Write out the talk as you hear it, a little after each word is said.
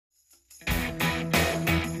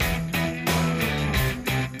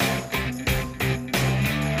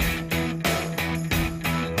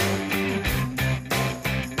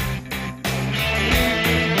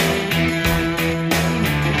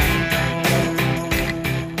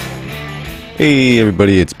Hey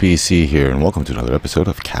everybody, it's PC here, and welcome to another episode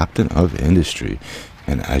of Captain of Industry.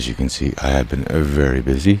 And as you can see, I have been very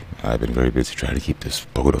busy. I've been very busy trying to keep this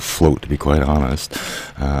boat afloat, to be quite honest.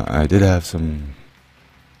 I did have some...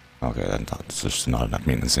 Okay, that's just not enough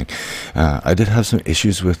maintenance thing. I did have some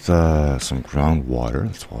issues with some groundwater.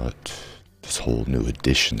 That's what this whole new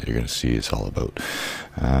addition that you're going to see is all about.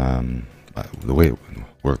 The way it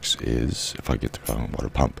works is, if I get the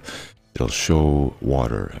groundwater pump, it'll show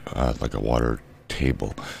water, like a water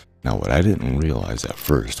table. Now, what I didn't realize at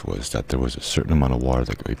first was that there was a certain amount of water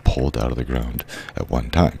that could be pulled out of the ground at one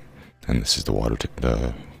time. And this is the water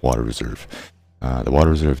reserve. The water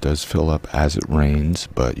reserve does fill up as it rains,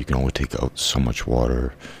 but you can only take out so much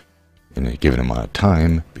water in a given amount of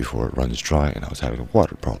time before it runs dry, and I was having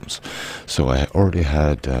water problems. So I already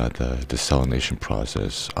had the desalination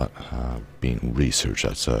process being researched.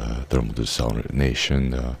 That's thermal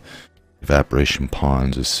desalination, evaporation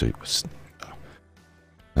ponds,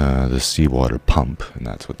 the seawater pump, and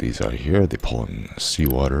that's what these are here. They pull in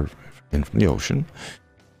seawater in from the ocean,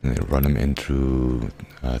 and they run them into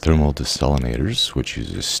thermal desalinators, which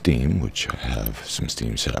uses steam, which I have some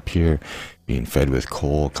steam set up here, being fed with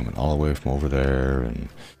coal coming all the way from over there, and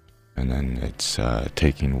then it's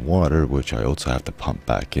taking water, which I also have to pump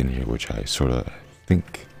back in here, which I sort of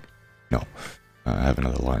think, no. I have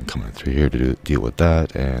another line coming through here to deal with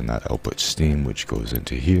that, and that outputs steam, which goes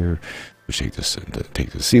into here, which takes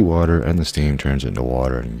the seawater, and the steam turns into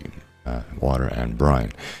water and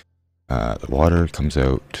brine. The water comes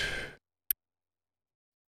out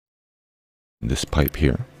this pipe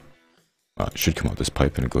here. It should come out this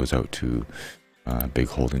pipe, and it goes out to a big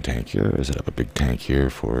holding tank here. I set up a big tank here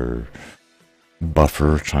for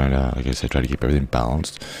buffer, trying to, like I said, try to keep everything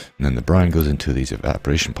balanced. And then the brine goes into these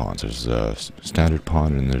evaporation ponds. There's a standard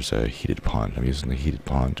pond and there's a heated pond. I'm using the heated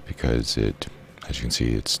pond because it, as you can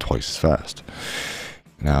see, it's twice as fast.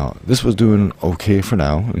 Now, this was doing okay for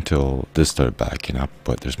now until this started backing up,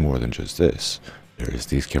 but there's more than just this. There's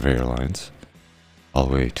these conveyor lines all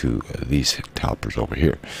the way to these toppers over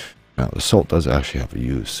here. Now, the salt does actually have a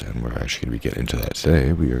use, and we're actually going to be getting into that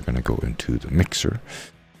today. We are going to go into the mixer.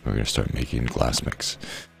 We're going to start making glass mix.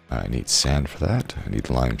 I need sand for that, I need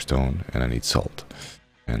limestone, and I need salt.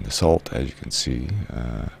 And the salt, as you can see,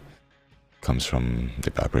 comes from the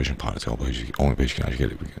evaporation pond. It's the only place you can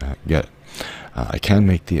actually get it. I can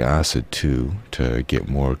make the acid too, to get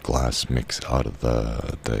more glass mix out of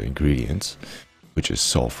the ingredients, which is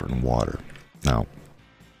sulfur and water. Now,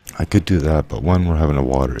 I could do that, but one, we're having a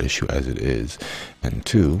water issue as it is, and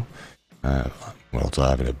two, we're also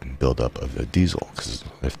having a buildup of the diesel, because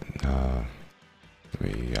let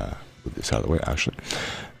me move this out of the way. Actually,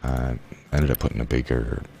 I ended up putting a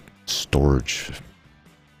bigger storage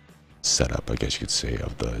setup, I guess you could say,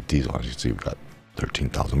 of the diesel. As you can see, we've got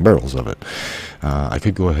 13,000 barrels of it. I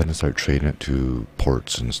could go ahead and start trading it to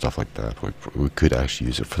ports and stuff like that. We could actually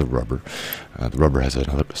use it for the rubber. The rubber has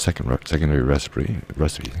another secondary recipe.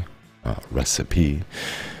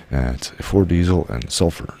 It's for diesel and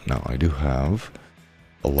sulfur. Now, I do have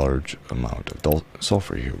a large amount of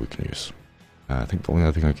sulfur here we can use. I think the only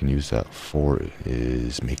other thing I can use that for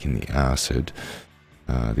is making the acid.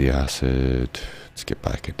 The acid, let's get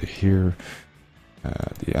back into here.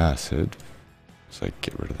 The acid, so I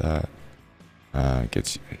get rid of that.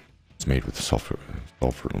 It's made with sulfur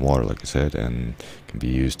and water, like I said, and can be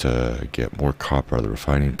used to get more copper out of the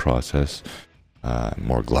refining process,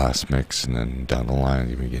 more glass mix, and then down the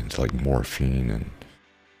line you can get into like morphine and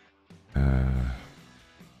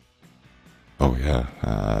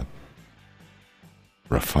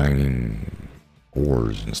refining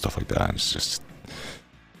ores and stuff like that. It's just,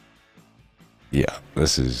 yeah,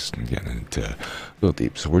 this is getting into a little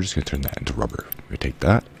deep. So we're just going to turn that into rubber. We take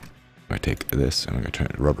that, I take this, and I'm going to turn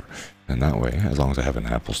it into rubber. And that way, as long as I have an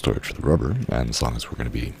ample storage for the rubber, and as long as we're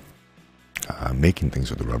going to be making things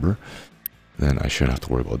with the rubber, then I shouldn't have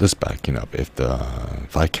to worry about this backing up. If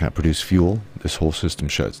I can't produce fuel, this whole system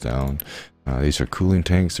shuts down. These are cooling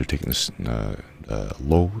tanks. They're taking this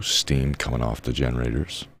low steam coming off the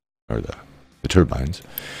generators, or the turbines,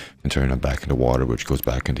 and turning them back into water, which goes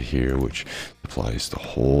back into here, which supplies the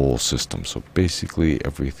whole system. So basically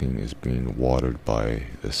everything is being watered by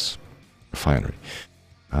this refinery.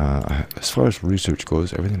 As far as research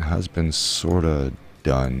goes, everything has been sort of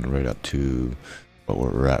done right up to what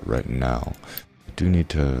we're at right now. I do need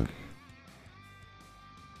to...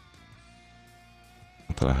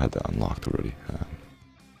 I thought I had that unlocked already.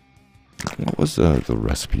 What was the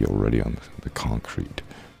recipe already on the concrete?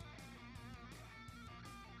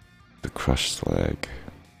 The crushed slag.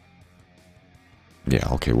 Yeah,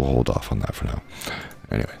 okay, we'll hold off on that for now.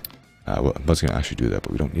 Anyway, Well, I was going to actually do that,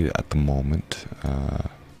 but we don't need it at the moment.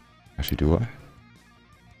 Actually, do I?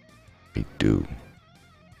 We do.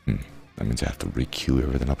 That means I have to re-queue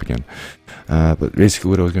everything up again. But basically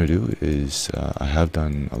what I was going to do is I have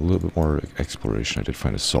done a little bit more exploration. I did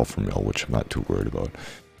find a sulfur mill, which I'm not too worried about.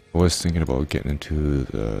 I was thinking about getting into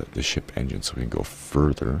the ship engine so we can go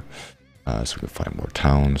further, so we can find more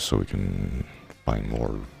towns, so we can find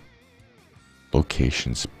more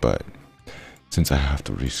locations. But since I have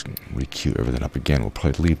to re-queue everything up again, we'll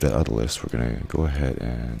probably leave that out of the list. We're going to go ahead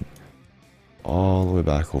and all the way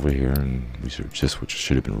back over here and research this, which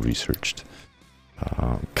should have been researched.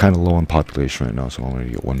 Kind of low on population right now, so I'm going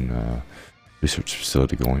to get one research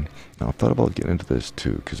facility going. Now, I've thought about getting into this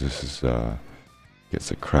too, because this is gets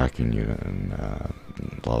a cracking unit and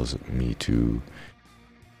allows me to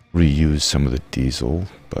reuse some of the diesel,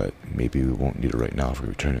 but maybe we won't need it right now if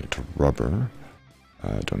we turn it into rubber.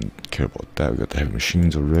 Don't care about that. We got the heavy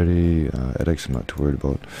machines already. edX I'm not too worried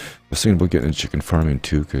about. I was thinking about getting into chicken farming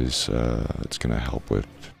too, because it's going to help with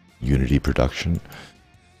unity production,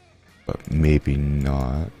 but maybe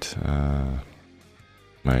not.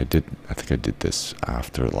 I think I did this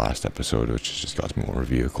after the last episode, which just got me more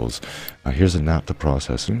vehicles. Here's a naphtha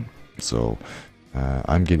processing. So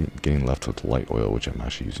I'm getting left with light oil, which I'm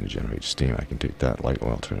actually using to generate steam. I can take that light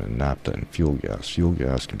oil, turn it into naphtha and fuel gas. Fuel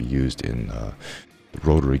gas can be used in the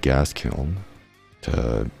rotary gas kiln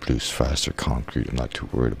to produce faster concrete. I'm not too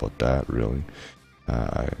worried about that really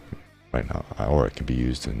right now. Or it can be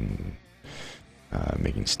used in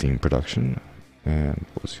making steam production. And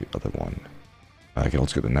what was the other one? I can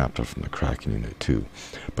also get the naphtha from the cracking unit too,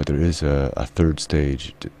 but there is a third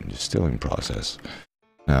stage distilling process.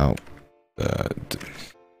 Now, the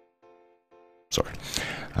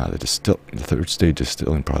third stage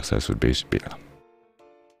distilling process would basically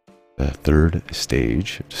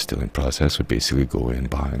be go in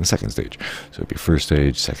behind the second stage. So it'd be first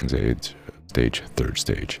stage, second stage, third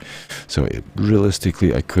stage. So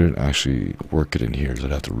realistically, I couldn't actually work it in here, so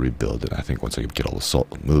I'd have to rebuild it. I think once I get all the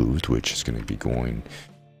salt moved, which is going to be going,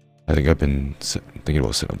 I think I've been thinking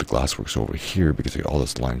about setting up the glassworks over here, because I got all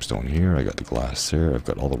this limestone here, I got the glass there, I've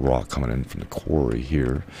got all the rock coming in from the quarry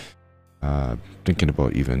here. Thinking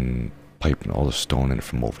about even piping all the stone in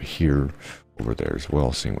from over here, over there as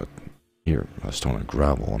well, same with here, stone and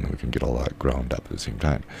gravel, and then we can get all that ground up at the same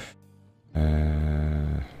time.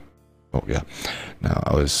 Oh yeah, now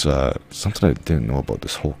I was, something I didn't know about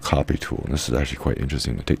this whole copy tool, and this is actually quite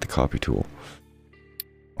interesting. To take the copy tool,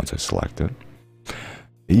 once I select it,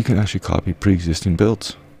 you can actually copy pre-existing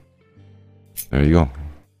builds. There you go.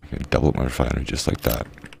 I can double up my refinery just like that.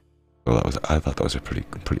 So I thought that was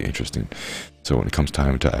pretty interesting. So when it comes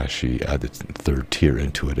time to actually add the third tier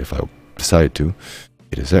into it, if I decide to,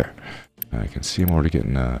 it is there. I can see I'm already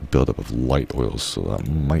getting a buildup of light oils, so that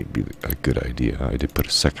might be a good idea. I did put a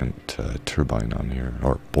second turbine on here,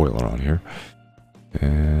 or boiler on here,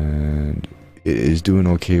 and it is doing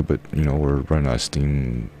okay, but you know, we're running out of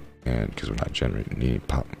steam, and because we're not generating any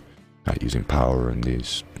power, not using power, and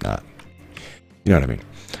these not, you know what I mean.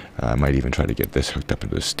 I might even try to get this hooked up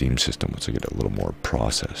into the steam system once I get a little more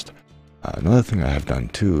processed. Another thing I have done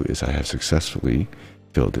too is I have successfully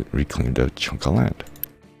reclaimed a chunk of land.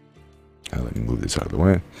 Let me move this out of the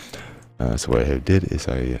way. So what I did is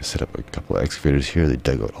I set up a couple of excavators here. They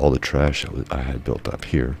dug out all the trash I had built up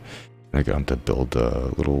here, and I got them to build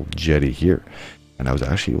a little jetty here. And I was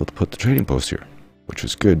actually able to put the trading post here, which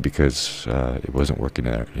was good because it wasn't working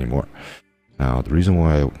there anymore. Now, the reason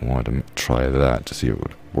why I wanted to try that to see if it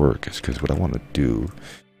would work is because what I want to do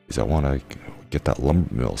is I want to get that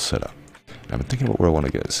lumber mill set up. And I've been thinking about where I want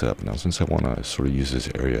to get it set up now, since I want to sort of use this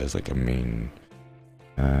area as like a main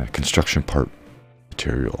construction part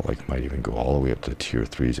material. Like, might even go all the way up to tier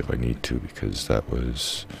 3s if I need to, because that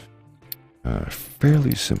was a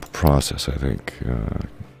fairly simple process, I think.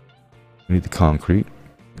 We need the concrete.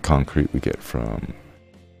 Concrete we get from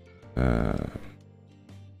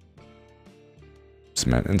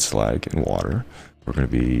cement and slag and water. We're going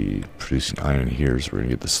to be producing iron here, so we're going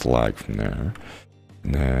to get the slag from there.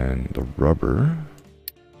 And then the rubber.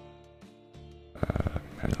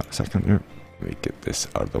 Hang on a second here. Let me get this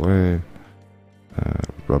out of the way.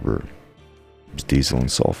 Rubber, diesel,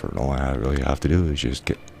 and sulfur. And all I really have to do is just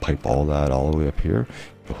pipe all that all the way up here.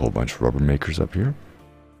 A whole bunch of rubber makers up here.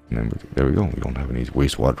 And then there we go. We don't have any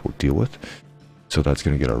wastewater to deal with. So that's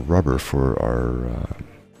going to get our rubber for our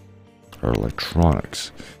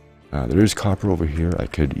electronics. There is copper over here. I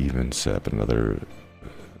could even set up another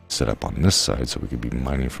setup on this side, so we could be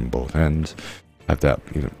mining from both ends. Have that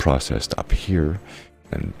even processed up here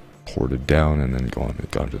and poured it down, and then go on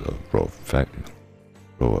to the row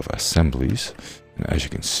of assemblies. And as you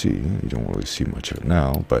can see, you don't really see much of it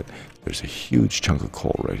now, but there's a huge chunk of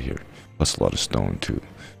coal right here, plus a lot of stone too.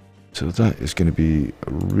 So that is going to be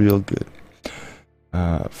real good.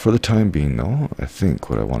 For the time being though, I think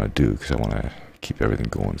what I want to do, because I want to keep everything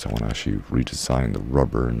going, so I want to actually redesign the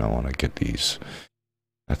rubber, and I want to get these.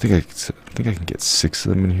 I think I can get 6 of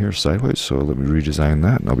them in here sideways, so let me redesign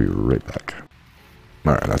that and I'll be right back.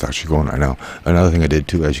 Alright, that's actually going right now. Another thing I did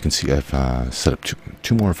too, as you can see, I've set up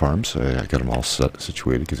two more farms. I got them all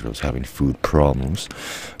situated because I was having food problems.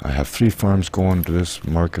 I have 3 farms going to this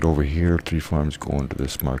market over here, 3 farms going to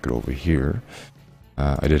this market over here.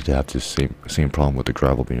 I did have this same problem with the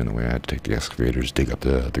gravel being in the way. I had to take the excavators, dig up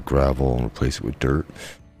the gravel and replace it with dirt.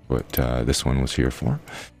 But this one was here for.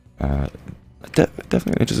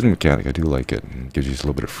 Definitely an interesting mechanic. I do like it. It gives you a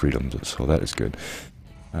little bit of freedom, so that is good.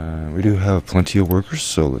 We do have plenty of workers,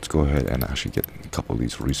 so let's go ahead and actually get a couple of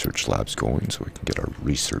these research labs going so we can get our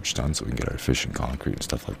research done, so we can get our efficient concrete and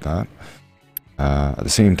stuff like that. At the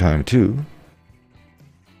same time too,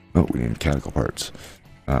 we need mechanical parts.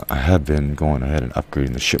 I have been going ahead and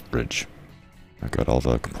upgrading the ship bridge. I've got all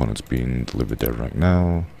the components being delivered there right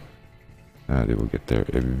now. They will get there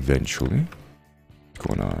eventually. What's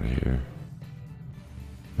going on here?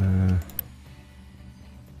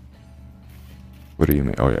 What are you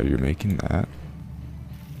making? Oh yeah, you're making that.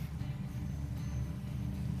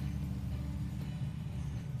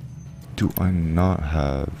 Do I not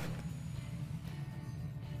have...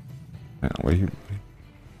 Wait,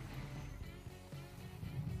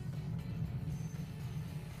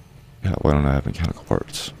 yeah, why don't I have mechanical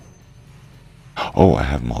parts? Oh, I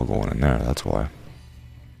have them all going in there, that's why.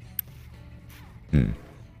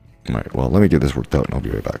 Alright, well, let me get this worked out and I'll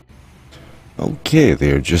be right back. Okay,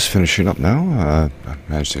 they're just finishing up now. I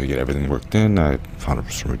managed to get everything worked in. I found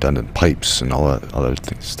some redundant pipes and all that other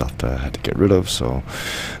stuff that I had to get rid of, so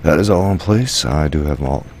that is all in place. I do have them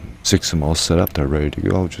all, 6 of them all set up. They're ready to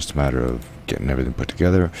go, just a matter of getting everything put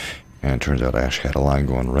together. And it turns out I actually had a line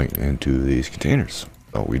going right into these containers.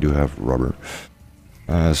 So we do have rubber.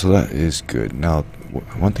 So that is good. Now,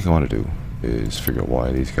 one thing I want to do is figure out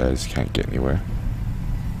why these guys can't get anywhere.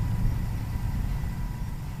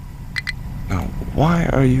 Now, why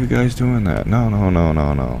are you guys doing that? No.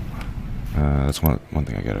 That's one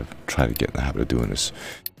thing I gotta try to get in the habit of doing, is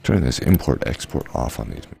turning this import-export off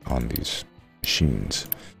on these machines.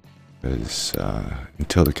 Because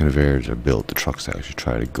until the conveyors are built, the trucks actually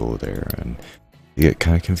try to go there, and you get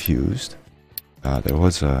kind of confused. There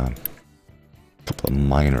was a couple of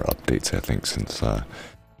minor updates, I think, since the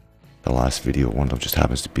last video. One of them just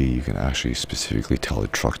happens to be you can actually specifically tell the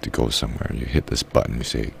truck to go somewhere, and you hit this button, you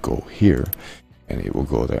say go here, and it will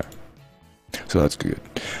go there. So that's good.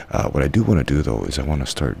 What I do want to do though is I want to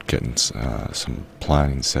start getting some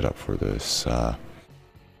planning set up for this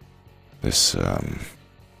this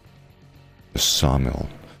sawmill.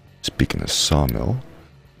 Speaking of sawmill,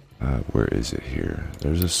 where is it here?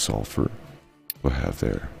 There's a sulfur. We'll have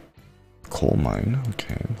there coal mine.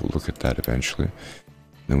 Okay, we'll look at that eventually.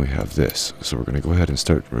 Then we have this, so we're going to go ahead and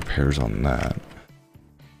start repairs on that.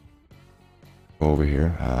 Over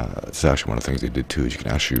here, it's actually one of the things they did too, is you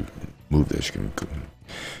can actually move this. You can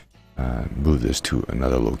move this to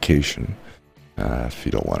another location. If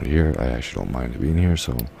you don't want it here, I actually don't mind it being here,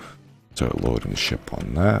 so start loading the ship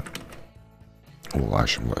on that. We'll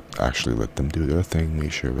actually let them do their thing,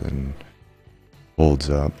 make sure everything holds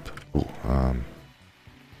up. Ooh, I'm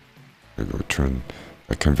gonna go turn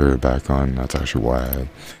the conveyor back on. That's actually why I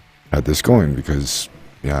had this going, because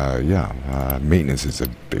maintenance is a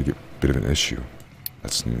bit of an issue.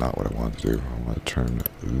 That's not what I want to do. I want to turn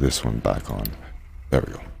this one back on. There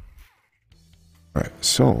we go. Alright,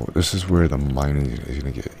 so this is where the mining is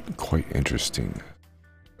going to get quite interesting.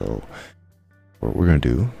 So what we're going to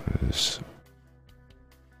do is...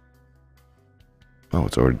 Oh,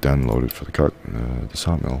 it's already done, loaded for the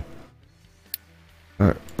sawmill.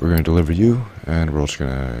 Alright, we're going to deliver you, and we're also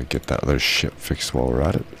going to get that other ship fixed while we're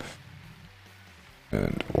at it.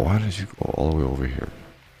 And why did you go all the way over here?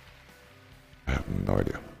 I have no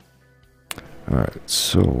idea. Alright,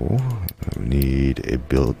 so we need a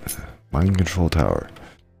mine control tower.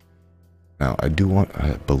 Now, I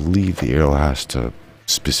believe the arrow has to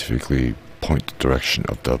specifically point the direction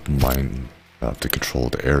of the mine to control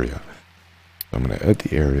the area. So I'm going to add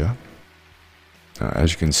the area. Now,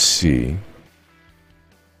 as you can see,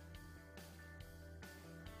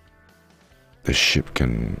 the ship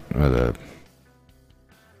can,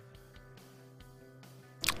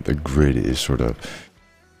 the grid is sort of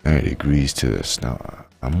 90 degrees to this. Now,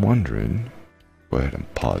 I'm wondering, go ahead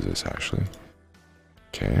and pause this actually.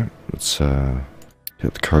 Okay, let's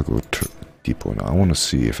hit the cargo depot. Now I want to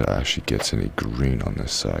see if it actually gets any green on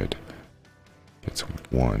this side. It's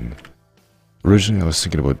 1. Originally I was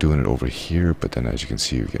thinking about doing it over here, but then as you can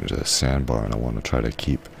see we get into the sandbar, and I want to try to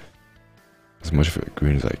keep as much of it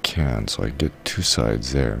green as I can, so I get 2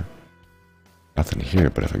 sides there. Nothing here,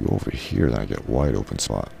 but if I go over here, then I get wide open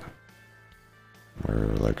spot. We're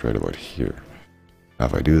like right about here. Now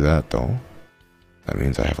if I do that though, that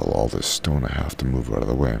means I have all this stone I have to move out of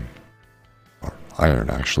the way. Or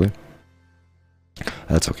iron actually.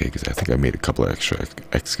 That's okay, because I think I made a couple of extra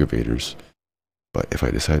excavators. But if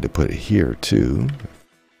I decide to put it here too, I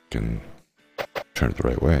can turn it the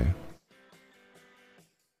right way.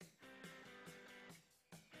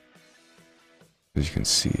 As you can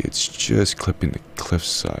see, it's just clipping the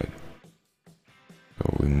cliffside.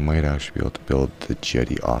 So we might actually be able to build the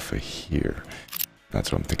jetty off of here.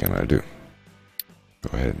 That's what I'm thinking I'm going to do.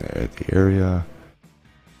 Go ahead and edit the area.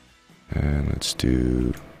 And let's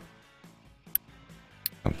do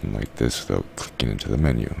something like this without clicking into the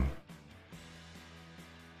menu.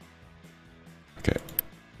 Okay,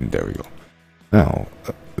 there we go. Now,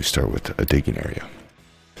 we start with a digging area.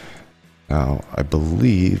 Now, I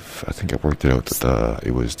think I worked it out that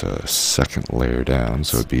it was the second layer down,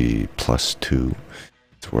 so it'd be +2 to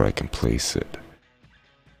where I can place it.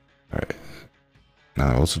 Alright.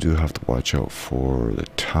 Now, I also do have to watch out for the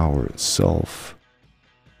tower itself.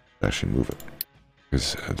 Actually move it,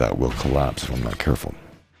 because that will collapse if I'm not careful.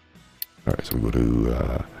 Alright, so we go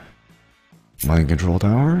to mind control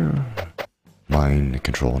tower. Mind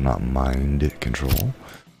control, not mind control.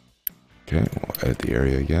 Okay, we'll edit the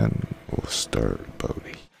area again. We'll start about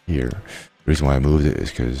here. The reason why I moved it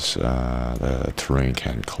is because the terrain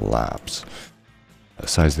can collapse.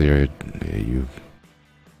 Size of the area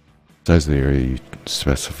you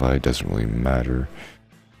specify doesn't really matter.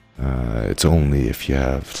 It's only if you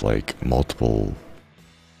have like multiple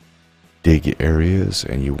dig areas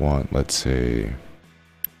and you want, let's say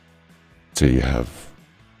you have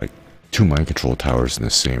like 2 mind control towers in the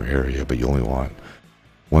same area, but you only want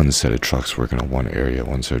one set of trucks working on one area,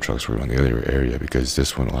 one set of trucks working on the other area, because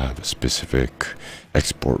this one will have a specific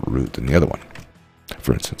export route than the other one,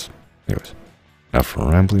 for instance. Anyways, now for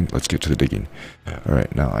rambling, let's get to the digging.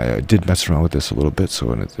 Alright, now I did mess around with this a little bit,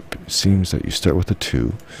 so it seems that you start with a 2,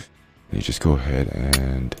 and you just go ahead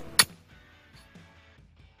and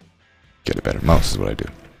get a better mouse is what I do.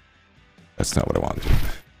 That's not what I want to do.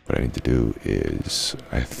 What I need to do is,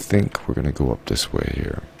 I think we're going to go up this way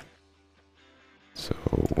here. So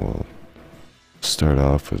we'll start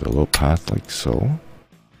off with a little path like so.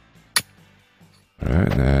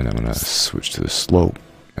 Alright, and then I'm going to switch to the slope,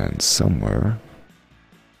 and somewhere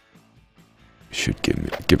you should give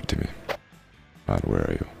it to me. Where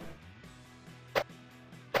are you?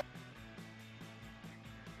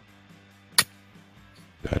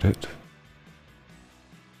 Is that it?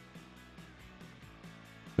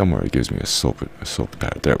 Somewhere it gives me a slope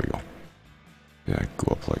pattern. There we go. Yeah,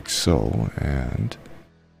 go up like so, and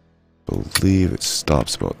believe it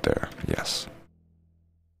stops about there. Yes.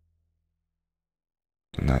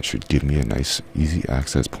 And that should give me a nice, easy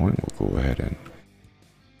access point. We'll go ahead and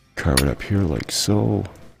carve it up here like so.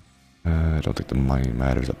 I don't think the mining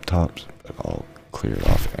matters up top, but I'll clear it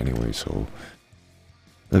off anyway so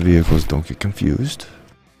the vehicles don't get confused.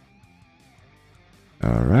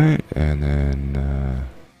 Alright, and then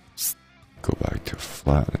go back to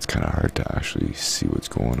flat. It's kind of hard to actually see what's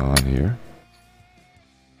going on here.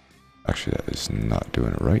 Actually, that is not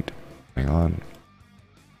doing it right. Hang on.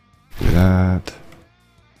 Do that.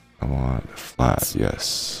 I want flat,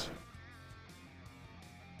 yes.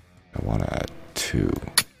 I want to add 2.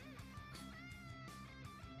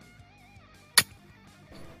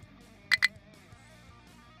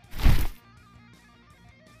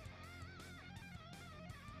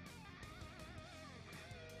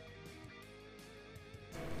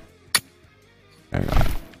 Hang on.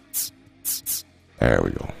 There we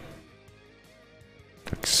go.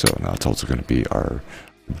 Like so. Now it's also going to be our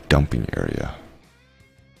dumping area.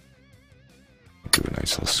 Do a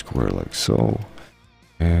nice little square like so.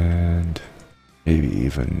 And maybe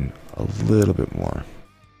even a little bit more.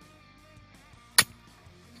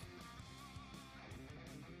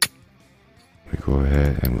 We go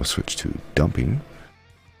ahead and we'll switch to dumping.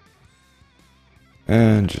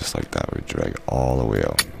 And just like that, we drag it all the way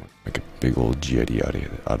out. Make a big old jetty out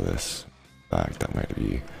of this. In fact, that might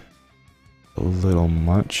be a little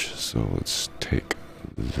much, so let's take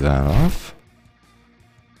that off.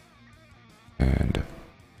 And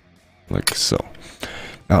like so.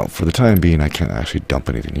 Now, for the time being, I can't actually dump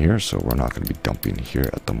anything here, so we're not going to be dumping here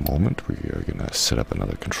at the moment. We are going to set up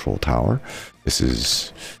another control tower. This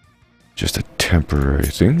is just a temporary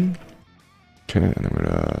thing. Okay, and I'm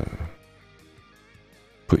gonna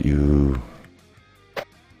put you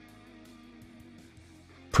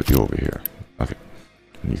over here. Okay,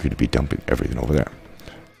 and you're gonna be dumping everything over there.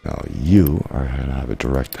 Now you are gonna have a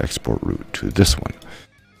direct export route to this one,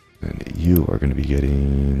 and you are gonna be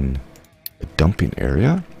getting a dumping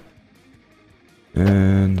area,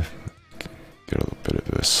 and get a little bit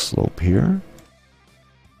of a slope here.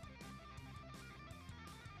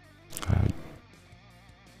 I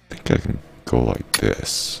think I can go like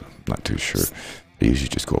this. I'm not too sure. I usually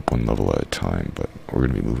just go up one level at a time, but we're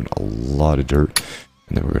going to be moving a lot of dirt,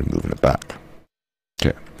 and then we're going to be moving it back.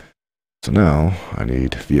 Okay, so now I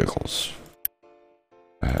need vehicles.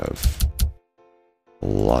 I have a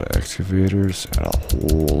lot of excavators and a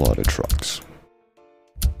whole lot of trucks.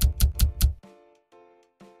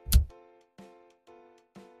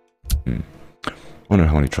 I wonder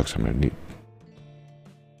how many trucks I'm going to need.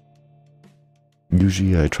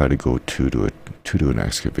 Usually I try to go two to an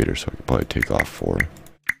excavator, so I could probably take off 4.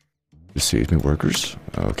 Just saves me workers.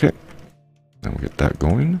 Okay. Now we'll get that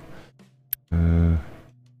going.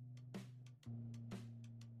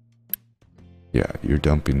 Yeah, you're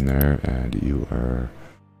dumping there, and you are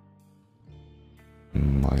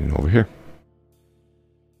mining over here.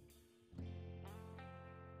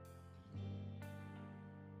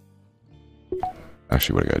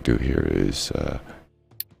 Actually, what I gotta do here is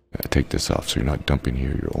take this off, so you're not dumping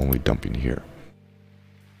here, you're only dumping here.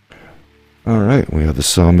 Alright, we have the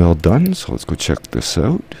sawmill done, so let's go check this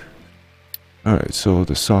out. Alright, so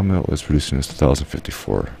the sawmill is producing us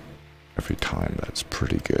 1054 every time. That's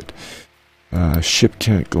pretty good. Ship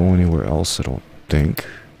can't go anywhere else, I don't think.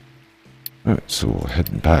 Alright, so we'll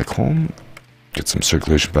head back home, get some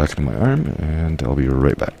circulation back into my arm, and I'll be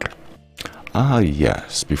right back. Ah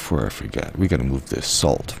yes, before I forget, we gotta move this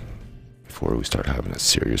salt before we start having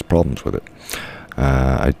serious problems with it.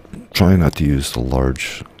 I try not to use the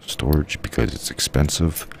large storage because it's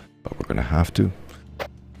expensive, but we're gonna have to.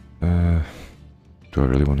 Do I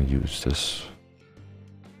really want to use this?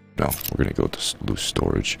 No, we're gonna go to loose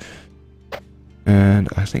storage. And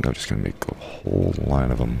I think I'm just gonna make a whole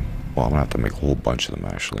line of them. Well, I'm gonna have to make a whole bunch of them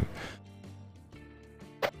actually.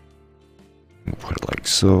 We'll put it like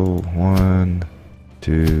so. 1,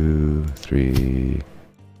 2, 3,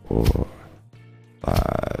 4,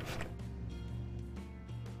 5.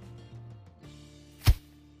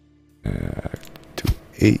 To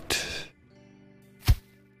 8.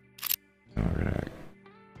 And we're gonna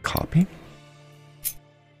copy.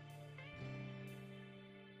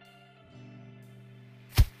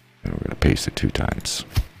 And we're gonna paste it 2 times.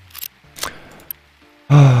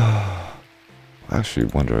 I actually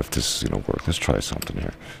wonder if this is gonna work. Let's try something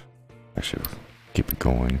here. Actually, keep it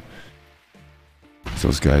going. So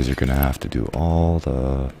those guys are gonna have to do all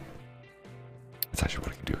the... That's actually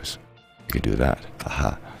what I can do is... I can do that.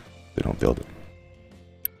 Aha. They don't build it.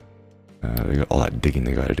 They got all that digging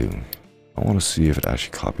they gotta do. I want to see if it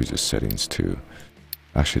actually copies the settings too.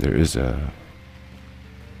 Actually, there is a...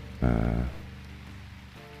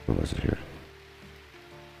 what was it here?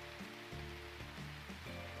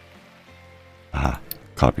 Aha,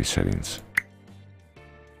 copy settings.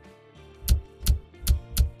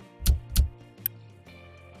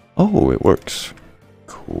 Oh, it works.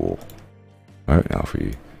 Cool. Alright, now if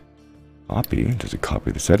we copy, does it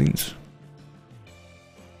copy the settings?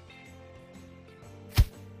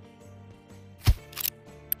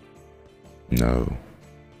 No,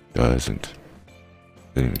 doesn't.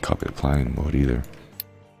 Didn't even copy the planning mode either.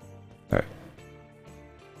 Alright.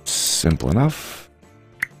 Simple enough.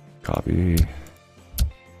 Copy.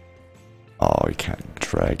 Oh, you can't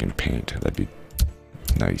drag and paint. That'd be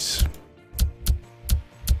nice.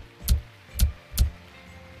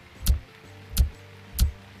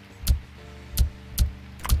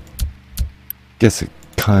 Guess it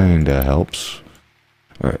kinda helps.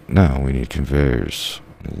 Alright, now we need conveyors.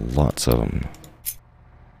 Lots of them.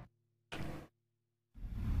 I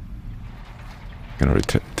can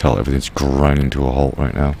already tell everything's grinding to a halt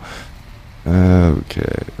right now.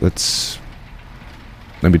 Okay,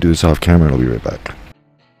 let me do this off camera and I'll be right back.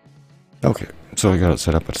 Okay, so I got it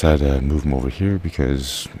set up. I decided to move them over here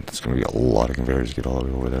because it's going to be a lot of conveyors to get all the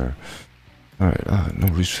way over there. Alright, no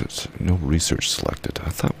research selected.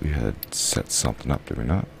 I thought we had set something up, did we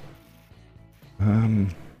not?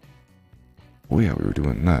 Oh yeah, we were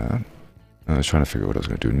doing that. I was trying to figure out what I was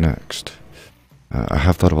going to do next. I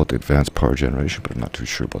have thought about the advanced power generation, but I'm not too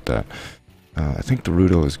sure about that. I think the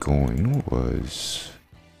route I was going was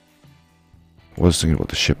thinking about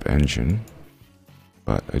the ship engine,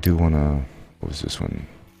 but I do want to... What was this one?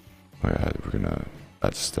 Oh yeah,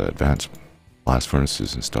 that's the advanced blast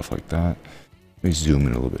furnaces and stuff like that. Let me zoom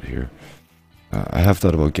in a little bit here. I have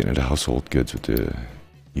thought about getting into household goods with the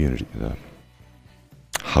Unity, the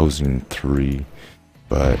Housing 3,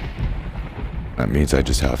 but that means I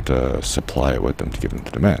just have to supply it with them to give them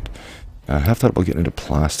the demand. I have thought about getting into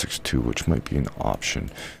plastics too, which might be an option,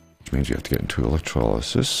 which means you have to get into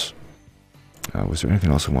electrolysis. Was there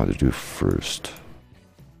anything else I wanted to do first?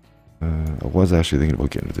 I was actually thinking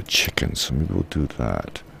about getting into the chicken, so maybe we'll do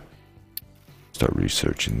that. Start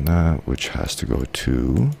researching that, which has to go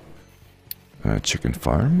to chicken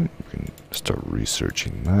farm. We can start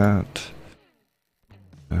researching that.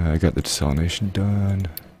 I got the desalination done.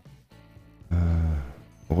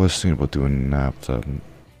 I was thinking about doing naphtha. I'm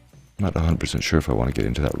not 100% sure if I want to get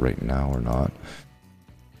into that right now or not.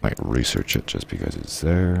 Might research it just because it's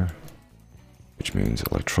there. Which means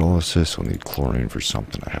electrolysis. We'll need chlorine for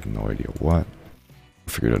something. I have no idea what. We'll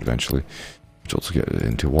figure it out eventually. Which also get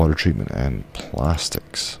into water treatment and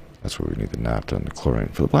plastics. That's where we need the naphtha and the chlorine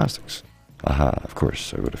for the plastics. Aha, of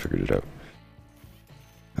course, I would have figured it out.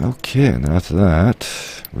 Okay, and then after that,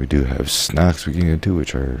 we do have snacks we can get into,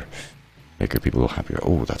 which are make our people a little happier.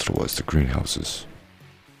 Oh, that's what it was, the greenhouses.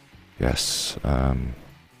 Yes, in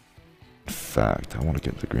fact, I want to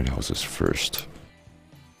get into the greenhouses first.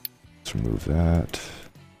 Let's remove that.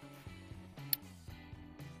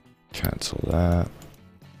 Cancel that.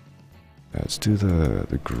 Let's do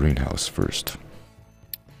the greenhouse first.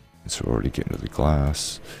 So we're already getting to the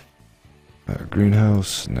glass.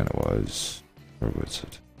 Greenhouse, and then it was, where was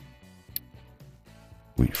it?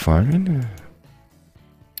 Wheat farming,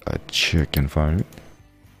 chicken farming,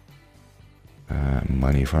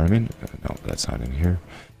 money farming. No, that's not in here.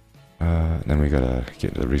 Then we gotta get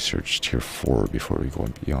into the research tier 4 before we go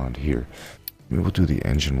beyond here. Maybe we'll do the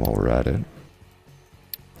engine while we're at it. Then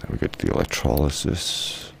we get to the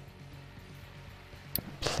electrolysis,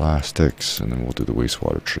 plastics, and then we'll do the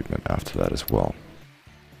wastewater treatment after that as well.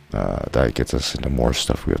 That gets us into more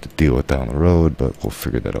stuff we have to deal with down the road, but we'll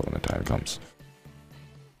figure that out when the time comes.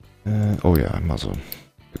 Oh yeah, I might as well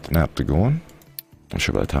get the naphtha going. I'm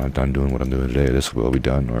sure by the time I'm done doing what I'm doing today, this will be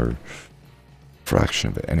done, or fraction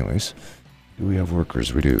of it. Anyways, do we have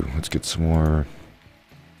workers? We do. Let's get some more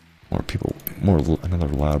people, another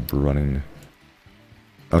lab running.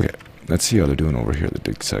 Okay, let's see how they're doing over here at the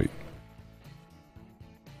dig site.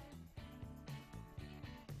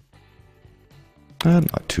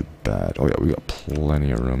 Not too bad. Oh yeah, we got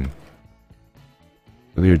plenty of room.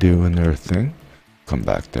 They're doing their thing. Come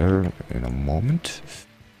back there in a moment.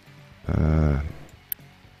 Then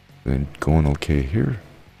going okay here.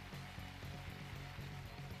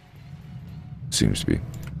 Seems to be.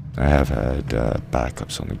 I have had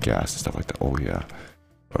backups on the gas and stuff like that. Oh yeah,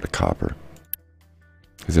 or the copper.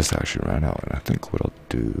 Because this actually ran out, and I think what I'll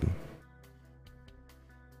do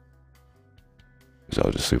is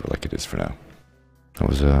I'll just leave it like it is for now. I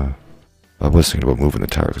was thinking about moving the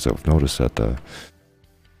tower because I've noticed that the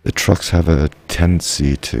trucks have a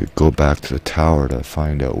tendency to go back to the tower to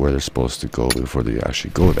find out where they're supposed to go before they actually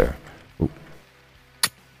go there. Ooh.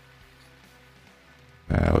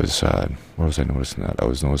 Where was I noticing that? I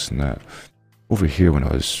was noticing that over here when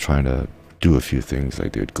I was trying to do a few things,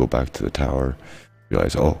 like they would go back to the tower,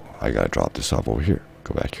 realize, oh, I gotta drop this off over here.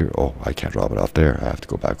 Go back here. Oh, I can't drop it off there. I have to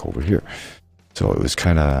go back over here. So it was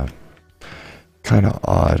kind of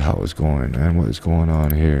odd how it was going. And what is going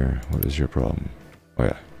on here? What is your problem? Oh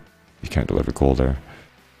yeah, you can't deliver coal there.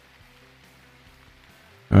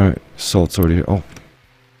 Alright, salt's already here. Oh,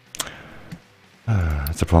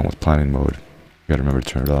 that's a problem with planning mode. You gotta remember to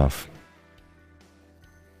turn it off.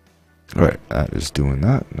 Alright, that is doing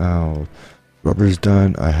that. Now, rubber's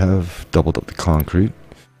done. I have doubled up the concrete.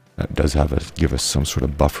 That does give us some sort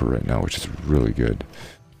of buffer right now, which is really good.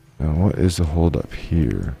 Now, what is the hold up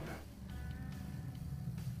here?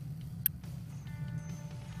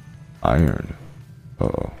 Iron.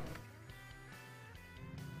 Uh-oh.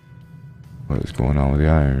 What is going on with the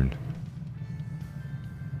iron?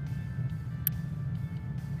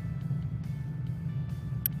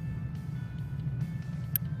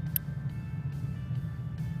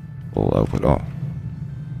 Full output. Oh.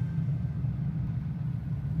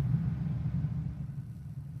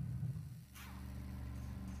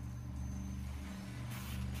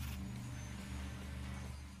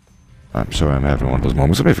 I'm sorry, I'm having one of those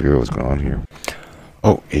moments. Let me figure out what's going on here.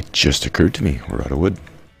 Oh, it just occurred to me. We're out of wood.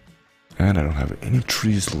 And I don't have any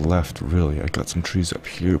trees left, really. I got some trees up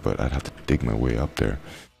here, but I'd have to dig my way up there.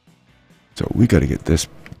 So we got to get this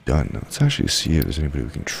done. Let's actually see if there's anybody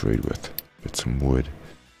we can trade with. Get some wood.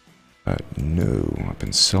 No, I've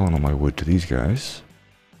been selling all my wood to these guys.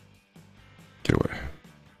 Get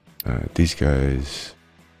away. These guys...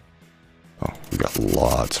 Oh, we got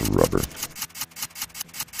lots of rubber.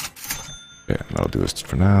 Yeah, that'll do us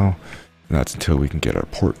for now. And that's until we can get our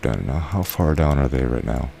port done. Now, how far down are they right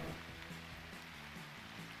now?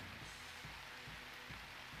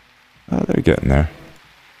 Oh, they're getting there.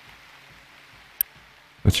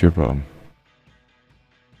 What's your problem?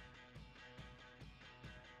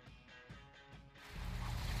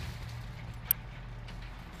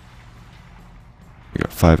 We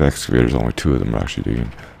got 5 excavators, only 2 of them are actually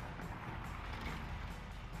digging.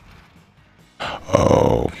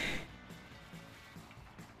 Oh.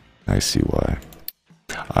 I see why.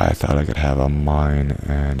 I thought I could have a mine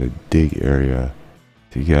and a dig area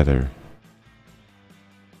together.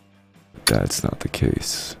 But that's not the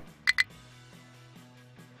case.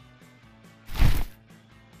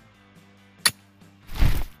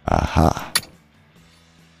 Aha.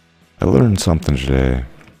 I learned something today.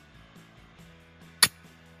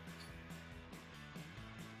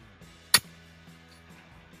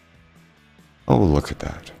 Oh, look at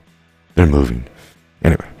that. They're moving.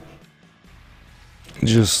 Anyway.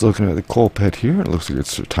 Just looking at the coal pit here. It looks like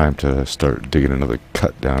it's time to start digging another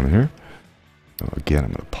cut down here. So again,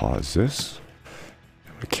 I'm going to pause this.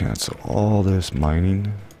 I'm going to cancel all this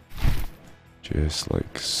mining. Just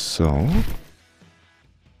like so.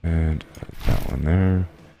 And that one there.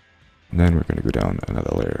 And then we're going to go down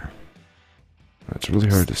another layer. It's really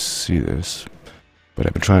hard to see this, but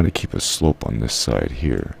I've been trying to keep a slope on this side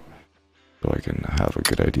here, so I can have a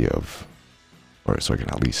good idea of, or so I can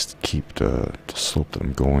at least keep the slope that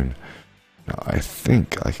I'm going. Now I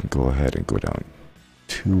think I can go ahead and go down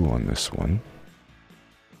 2 on this one.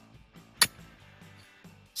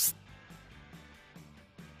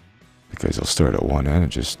 Because they'll start at one end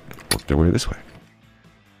and just work their way this way.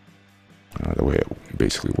 The way it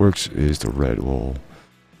basically works is the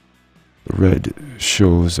red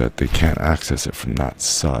shows that they can't access it from that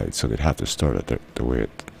side, so they'd have to start at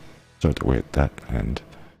start at that end,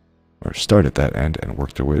 or start at that end and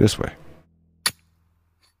work their way this way.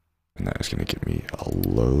 And that is going to give me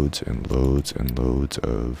loads and loads and loads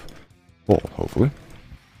of coal, hopefully.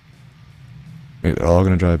 Okay, they're all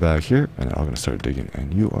going to drive back here, and they're all going to start digging,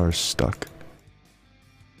 and you are stuck.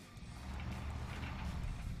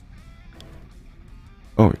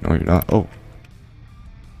 Oh, no, you're not. Oh.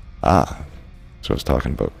 Ah. That's what I was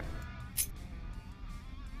talking about.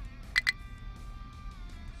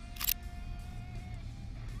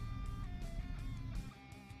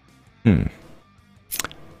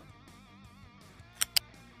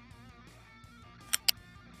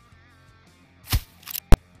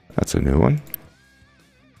 That's a new one.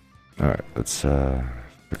 Alright, let's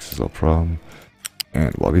fix this little problem.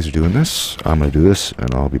 And while these are doing this, I'm going to do this,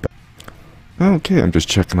 and I'll be back. Okay, I'm just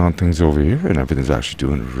checking on things over here, and everything's actually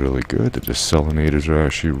doing really good. The desalinators are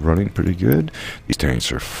actually running pretty good. These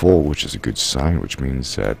tanks are full, which is a good sign, which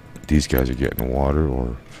means that these guys are getting water,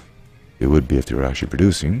 or they would be if they were actually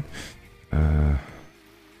producing. Yeah,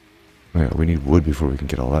 we need wood before we can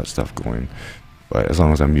get all that stuff going. But as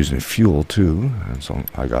long as I'm using fuel too, and so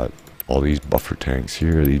I got all these buffer tanks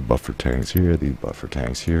here, these buffer tanks here, these buffer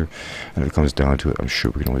tanks here, and if it comes down to it, I'm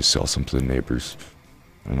sure we can always sell some to the neighbors.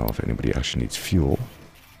 I don't know if anybody actually needs fuel.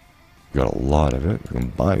 We got a lot of it. We can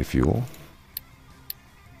buy fuel.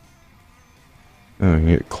 And we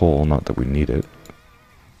can get coal, not that we need it.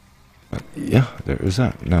 But yeah, there is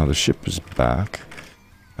that. Now the ship is back.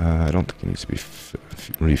 I don't think it needs to be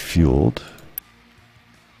refueled.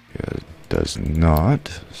 Yeah, it does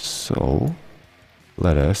not. So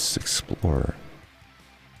let us explore.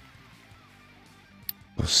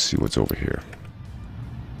 Let's see what's over here.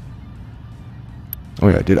 Oh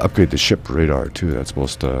yeah, I did upgrade the ship radar too. That's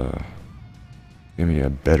supposed to give me a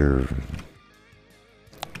better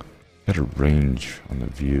range on the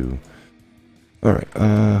view. Alright,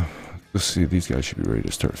 let's see, these guys should be ready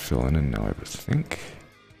to start filling in now, I would think.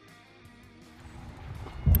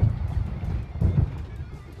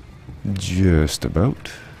 Just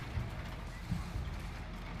about.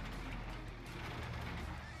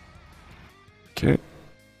 Okay,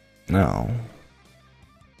 now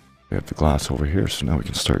we have the glass over here, so now we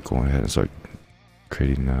can start going ahead and start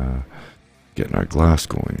creating, getting our glass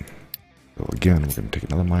going. So again, we're going to take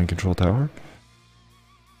another mind control tower.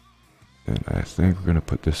 And I think we're going to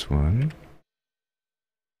put this one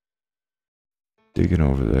digging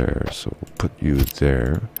over there. So we'll put you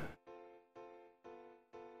there.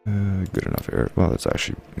 Good enough area. Well, let's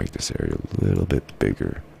actually make this area a little bit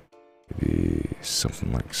bigger. Maybe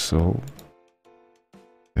something like so.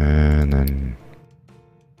 And then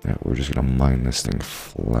yeah, we're just gonna mine this thing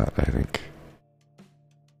flat, I think.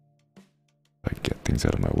 If I get things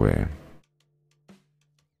out of my way.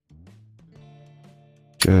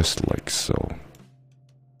 Just like so.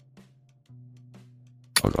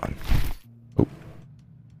 Oh god.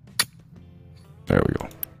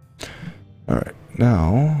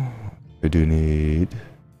 now I do need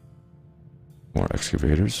more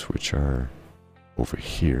excavators, which are over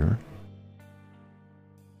here.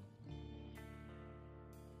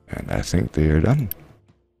 And I think they are done.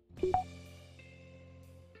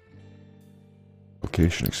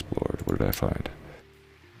 Location explored. What did I find?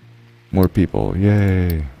 More people.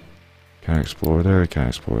 Yay! Can't explore there, can't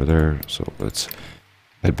explore there. So let's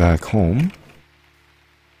head back home.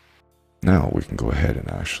 Now we can go ahead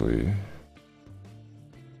and actually...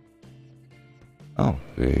 Oh,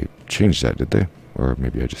 they changed that, did they? Or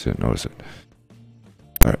maybe I just didn't notice it.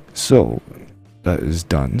 Alright, so that is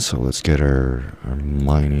done. So let's get our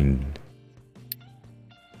mining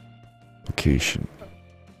location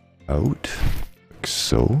out. Like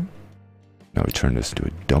so. Now we turn this into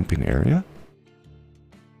a dumping area.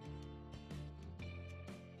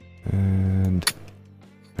 And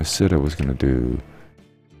I said I was going to do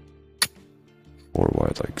 4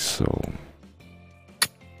 wide like so.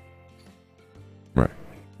 Right.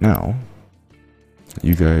 Now,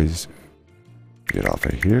 you guys get off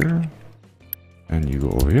of here, and you go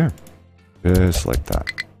over here. Just like that.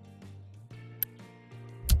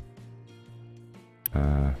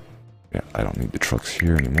 Yeah, I don't need the trucks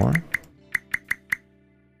here anymore.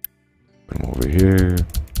 Put them over here.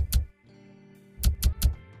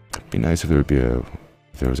 It'd be nice if there would be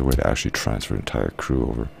if there was a way to actually transfer the entire crew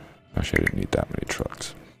over. Actually, I didn't need that many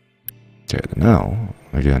trucks. Okay, now,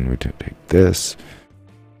 again, we take this.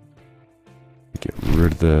 Get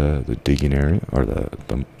rid of the digging area, or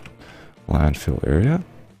the landfill area.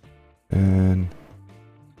 And...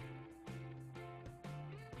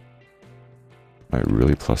 am I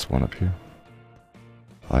really +1 up here?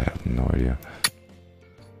 I have no idea.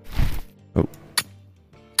 Oh.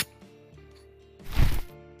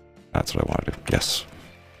 That's what I want to do. Yes.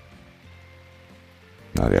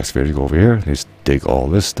 Now the excavators go over here. They just dig all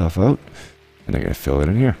this stuff out. And they're going to fill it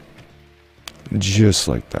in here. Just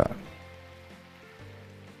like that.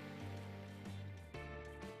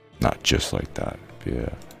 Not just like that. It'd be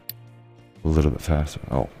a little bit faster.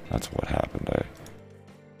 Oh, that's what happened. I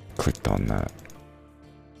clicked on that.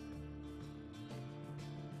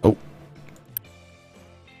 Oh.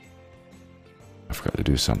 I forgot to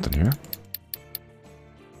do something here.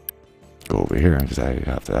 Go over here, because I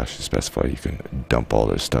have to actually specify you can dump all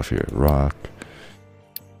this stuff here. Rock.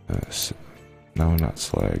 No, not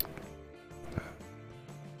slag.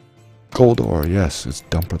 Gold ore, yes, it's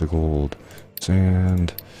dump of the gold.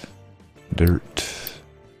 Sand. Dirt.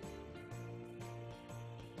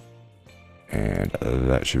 And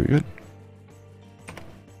that should be good.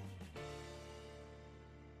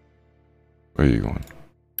 Where are you going?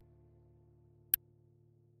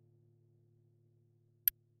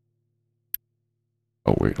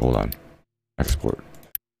 Oh wait, hold on. Export.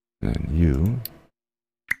 And then you.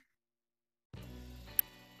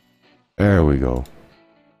 There we go.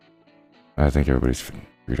 I think everybody's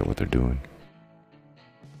figured out what they're doing.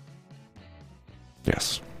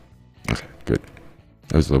 Yes. Okay, good.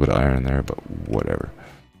 There's a little bit of iron in there, but whatever.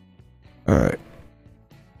 Alright.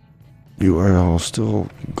 You are all still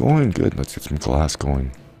going good. Let's get some glass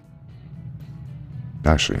going.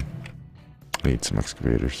 Actually, I need some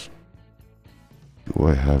excavators. Do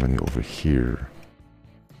I have any over here?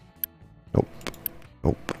 Nope.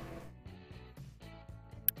 Nope.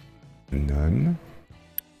 None.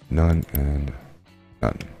 None and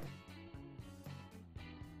none.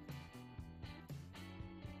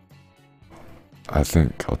 I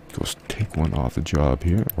think I'll just take one off the job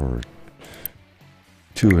here, or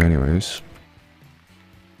 2 anyways.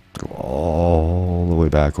 Go all the way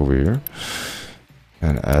back over here.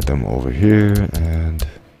 And add them over here, and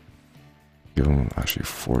give them actually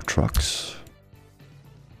 4 trucks.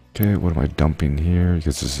 Okay, what am I dumping here?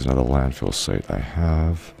 Because this is another landfill site I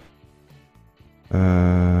have.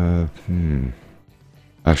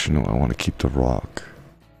 Actually, no, I want to keep the rock.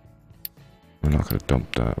 We're not going to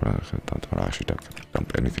dump that. We're not going to actually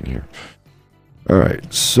dump anything here.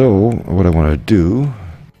 Alright, so what I want to do,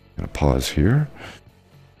 I'm going to pause here.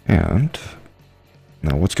 And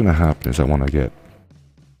now what's going to happen is I want to get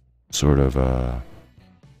sort of,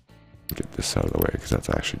 get this out of the way, because that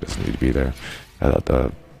actually doesn't need to be there. I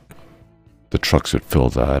thought the trucks would fill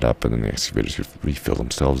that up, and then the excavators would refill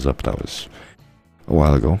themselves up. That was a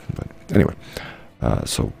while ago, but anyway.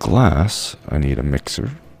 So glass, I need a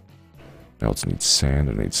mixer. I also need sand,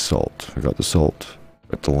 and I need salt. I got the salt,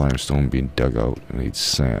 but the limestone being dug out, I need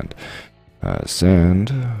sand. Sand,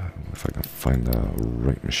 if I can find the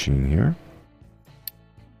right machine here.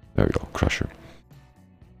 There we go, crusher.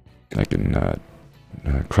 I can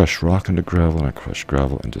crush rock into gravel, and I crush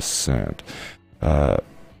gravel into sand.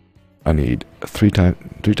 I need three times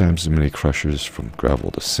as many crushers from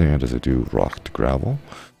gravel to sand as I do rock to gravel.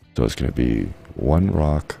 So it's going to be 1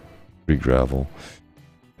 rock, 3 gravel,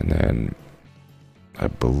 and then I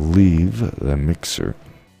believe the mixer,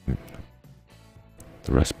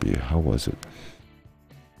 the recipe, how was it?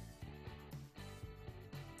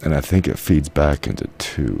 And I think it feeds back into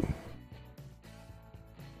 2.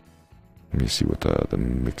 Let me see what the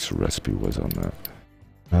mixer recipe was on that.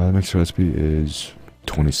 The mixer recipe is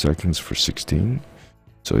 20 seconds for 16.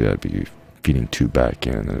 So yeah, I'd be feeding 2 back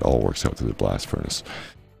in, and it all works out through the blast furnace.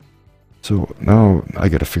 So now I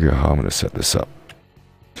gotta figure out how I'm gonna set this up.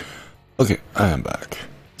 Okay, I am back.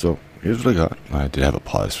 So here's what I got. I did have a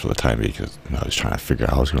pause for the time because I was trying to figure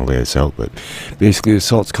out how I was gonna lay this out, but basically the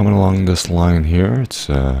salt's coming along this line here.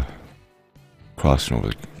 It's crossing over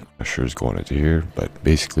the crushers going into here, but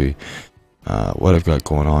basically what I've got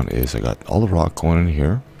going on is I got all the rock going in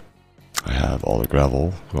here. I have all the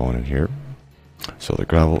gravel going in here. So the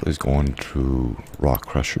gravel is going through rock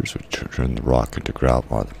crushers, which turn the rock into gravel.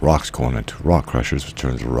 Or the rock's going into rock crushers, which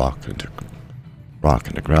turns the rock into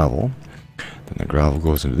gravel. Then the gravel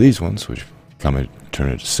goes into these ones, which come and turn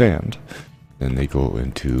into sand. Then they go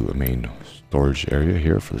into a main storage area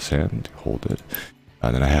here for the sand to hold it.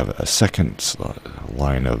 And then I have a second set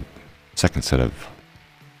of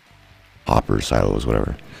hoppers, silos,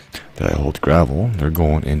 whatever, that I hold gravel. They're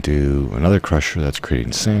going into another crusher that's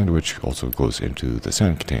creating sand, which also goes into the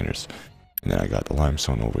sand containers. And then I got the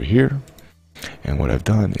limestone over here. And what I've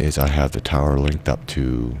done is I have the tower linked up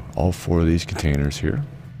to all 4 of these containers here.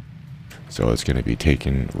 So it's going to be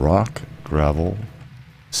taking rock, gravel,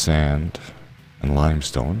 sand, and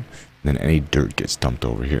limestone. And then any dirt gets dumped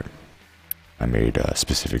over here. I made a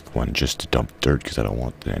specific one just to dump dirt because I don't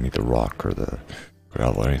want any of the rock or the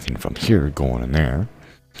gravel or anything from here going in there.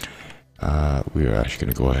 We are actually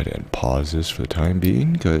going to go ahead and pause this for the time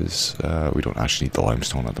being because we don't actually need the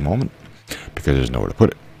limestone at the moment because there's nowhere to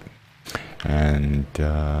put it. And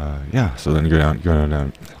yeah, so then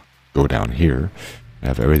go down here. I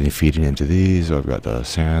have everything feeding into these. So I've got the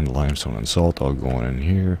sand, limestone, and salt all going in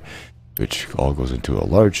here, which all goes into a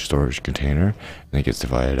large storage container, and it gets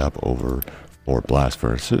divided up over 4 blast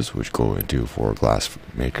furnaces, which go into 4 glass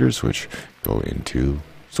makers, which go into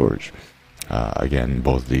storage. Again,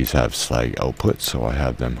 both of these have slag output, so I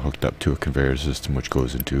have them hooked up to a conveyor system, which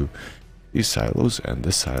goes into these silos, and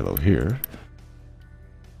this silo here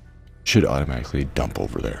should automatically dump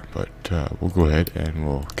over there, but we'll go ahead and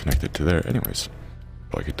we'll connect it to there anyways.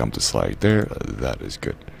 So I could dump the slag there. That is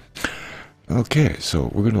good. Okay,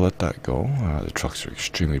 so we're gonna let that go. The trucks are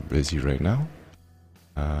extremely busy right now.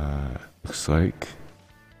 Looks like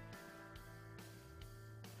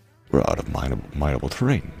we're out of mineable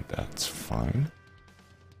terrain. That's fine.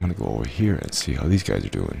 I'm gonna go over here and see how these guys are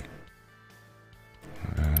doing.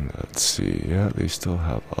 And let's see. Yeah, they still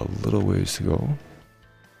have a little ways to go.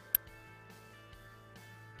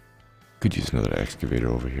 Could use another excavator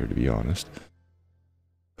over here, to be honest.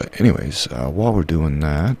 But anyways, while we're doing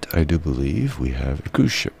that, I do believe we have a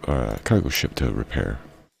cruise ship, or a cargo ship to repair.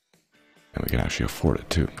 And we can actually afford it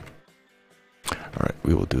too. Alright,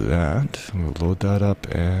 we will do that. We'll load that up,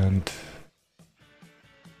 and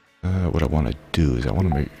what I want to do is I want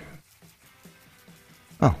to make...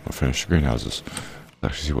 Oh, we'll finish the greenhouses.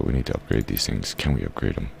 Let's actually see what we need to upgrade these things. Can we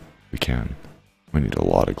upgrade them? We can. We need a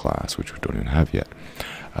lot of glass, which we don't even have yet.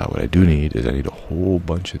 What I do need is I need a whole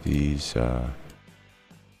bunch of these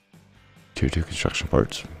Tier 2 construction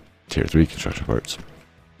parts, Tier 3 construction parts,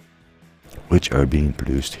 which are being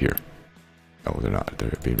produced here. Oh, they're not.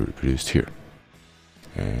 They're being produced here.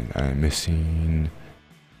 And I'm missing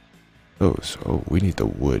those. Oh, we need the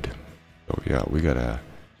wood. Oh yeah, we gotta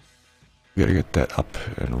get that up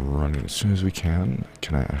and running as soon as we can.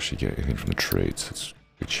 Can I actually get anything from the trades?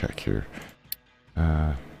 Let's check here.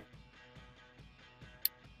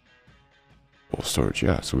 Full storage,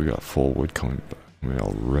 yeah. So we got full wood coming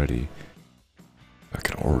already. I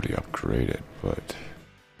can already upgrade it, but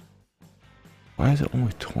why is it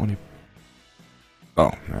only 20?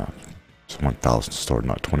 Oh, yeah. It's 1,000 stored,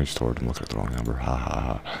 not 20 stored. I'm looking at the wrong number. Ha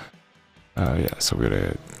ha ha. Yeah, so we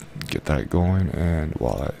gotta get that going, and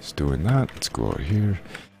while that's doing that, let's go out here,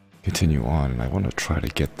 continue on, and I want to try to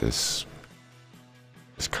get this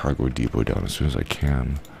cargo depot down as soon as I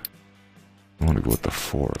can. I want to go with the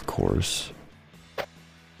 4, of course.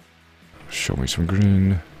 Show me some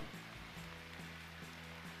green.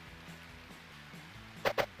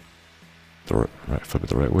 Right, flip it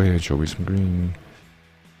the right way and show me some green.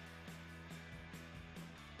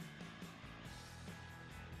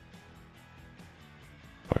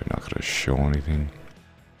 Probably not going to show anything.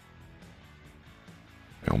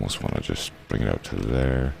 I almost want to just bring it out to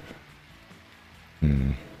there.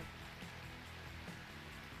 Hmm.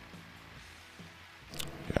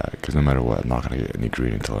 Yeah, because no matter what, I'm not gonna get any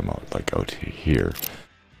green until I'm out, like out here.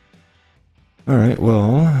 All right.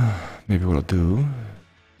 Well, maybe what I'll do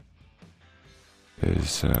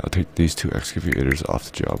is I'll take these two excavators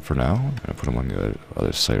off the job for now. I'll put them on the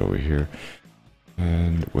other side over here.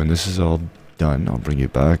 And when this is all done, I'll bring you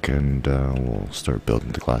back and we'll start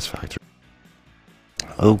building the glass factory.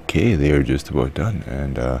 Okay, they are just about done,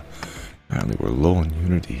 and apparently we're low on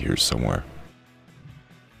unity here somewhere.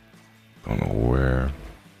 Don't know where.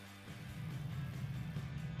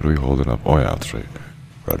 What are we holding up? Oh yeah, that's right.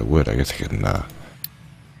 We're out of wood. I guess I can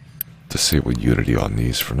disable unity on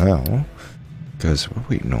these for now, because we're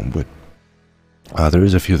waiting on wood. There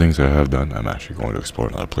is a few things that I have done. I'm actually going to explore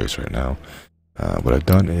another place right now. What I've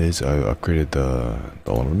done is I upgraded the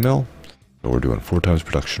lumber mill. So we're doing 4 times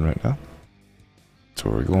production right now. So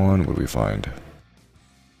where are we going? What do we find?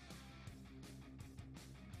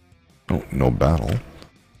 Oh, no battle.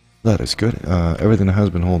 That is good. Everything has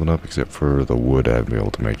been holding up except for the wood. I haven't been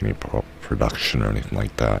able to make any production or anything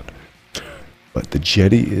like that. But the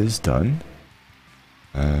jetty is done.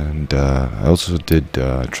 And I also did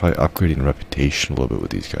try upgrading reputation a little bit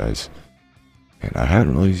with these guys. And I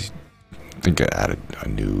hadn't really... I think I added a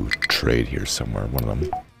new trade here somewhere, one of them.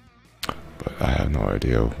 But I have no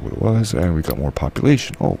idea what it was, and we got more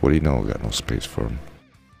population. Oh, what do you know? We got no space for them.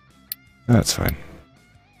 That's fine.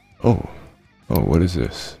 Oh, what is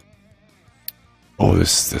this? Oh,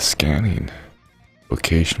 this is the scanning.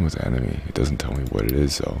 Location with enemy. It doesn't tell me what it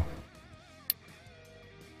is, though.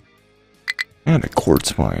 And a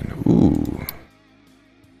quartz mine. Ooh.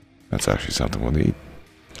 That's actually something we'll need.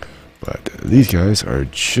 But these guys are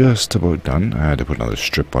just about done. I had to put another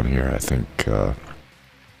strip on here. I think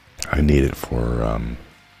I need it for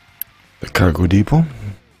the cargo depot.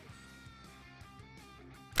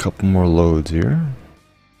 Couple more loads here.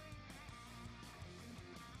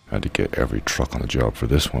 Had to get every truck on the job for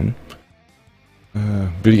this one.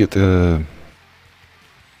 Did get the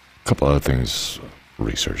couple other things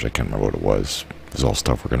researched. I can't remember what it was. It's all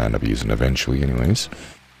stuff we're gonna end up using eventually, anyways.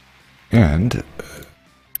 And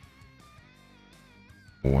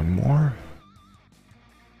one more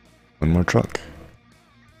truck.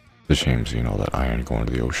 It's a shame seeing all that iron going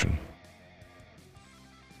to the ocean.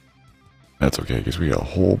 That's okay, because we got a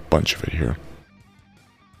whole bunch of it here.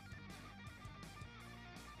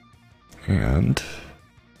 And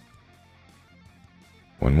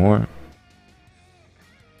one more.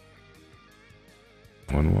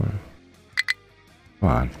 One more. Come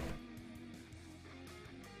on.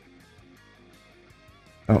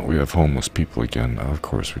 Oh, we have homeless people again. Of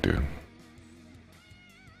course we do.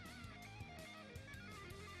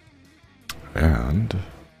 And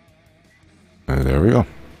there we go.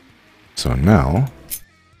 So now,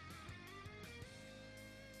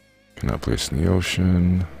 cannot place in the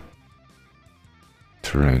ocean.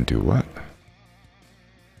 Terrain do what?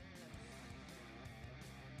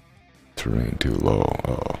 Terrain too low.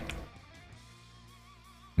 Uh-oh.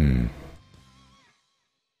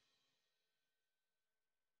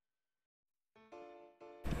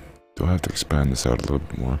 Do I have to expand this out a little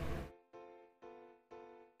bit more?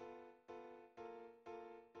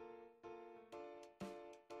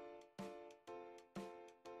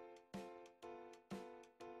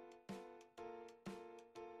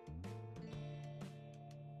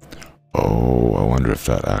 Oh, I wonder if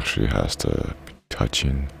that actually has to be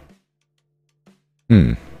touching.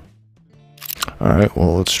 Alright,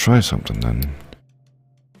 well, let's try something then.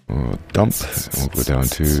 We'll dump, and we'll go down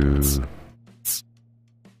to,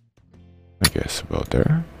 I guess, about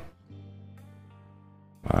there.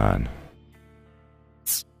 Come on.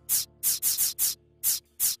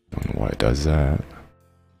 Don't know why it does that.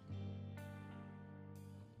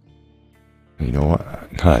 You know what?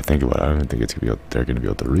 Now that I think about it, I don't even think it's gonna be they're gonna be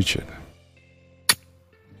able to reach it.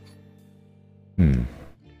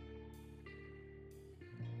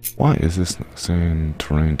 Why is this saying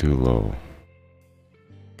terrain too low?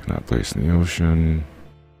 Cannot place in the ocean.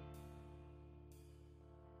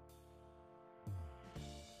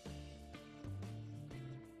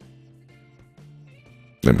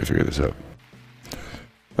 Let me figure this out.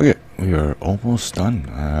 Okay, we are almost done.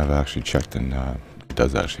 I've actually checked and it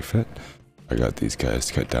does actually fit. I got these guys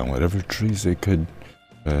to cut down whatever trees they could,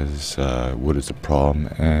 because wood is a problem,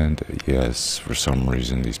 and yes, for some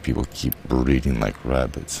reason these people keep breeding like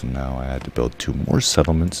rabbits, and now I had to build 2 more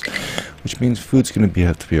settlements, which means food's going to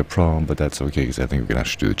have to be a problem, but that's okay, because I think we can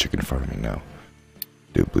actually do the chicken farming now.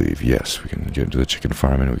 I do believe, yes, we can get into the chicken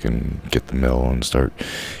farming, we can get the mill and start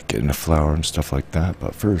getting the flour and stuff like that,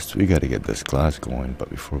 but first we got to get this glass going. But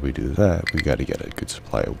before we do that, we got to get a good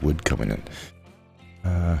supply of wood coming in.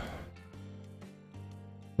 Well,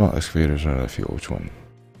 excavators are out of fuel. Which one?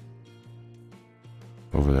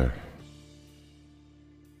 Over there.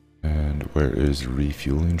 And where is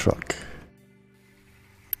refueling truck?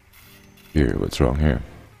 Here, what's wrong here?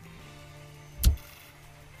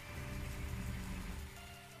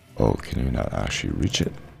 Oh, can you not actually reach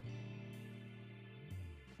it?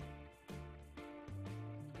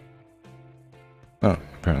 Oh,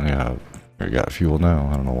 apparently I got fuel now.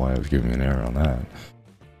 I don't know why I was giving me an error on that.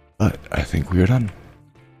 But I think we are done.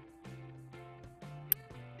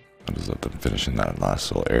 I'll just let them finish in that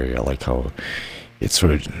last little area. I like how it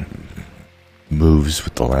sort of moves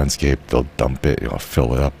with the landscape. They'll dump it,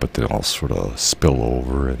 fill it up, but then I'll sort of spill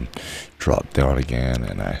over and drop down again.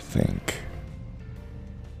 And I think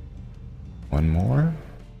one more.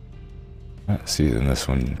 See, then this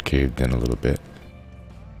one caved in a little bit.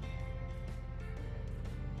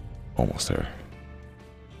 Almost there.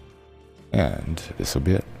 And this will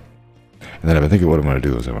be it. And then I've been thinking what I'm going to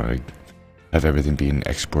do is I'm going to have everything being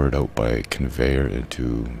exported out by conveyor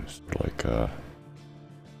into sort of like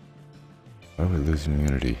why are we losing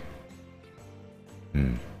unity?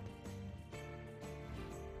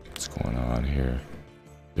 What's going on here?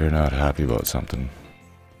 They're not happy about something.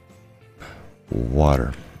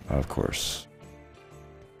 Water, of course.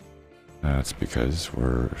 That's because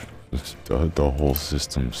the whole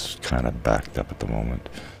system's kind of backed up at the moment.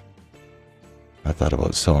 I thought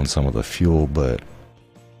about selling some of the fuel, but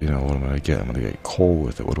what am I gonna get? I'm gonna get coal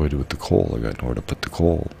with it. What do I do with the coal? I got nowhere to put the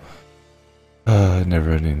coal.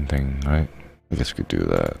 Never ending thing, right? I guess we could do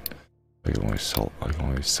that. I can only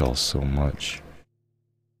sell so much.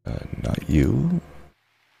 Not you.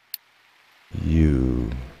 You.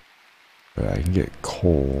 I can get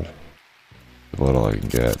coal. What all I can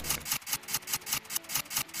get.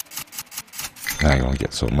 I can only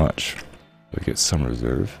get so much. I get some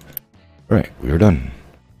reserve. Alright, we are done.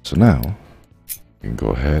 So now, we can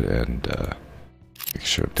go ahead and make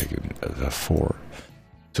sure I'm taking the 4.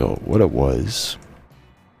 So what it was,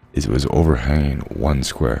 is it was overhanging 1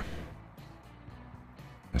 square.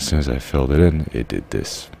 As soon as I filled it in, it did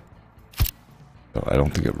this. So I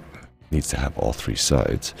don't think it needs to have all 3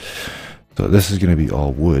 sides. So this is going to be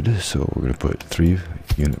all wood, so we're going to put 3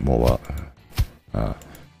 unit mobile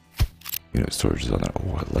unit storages on there.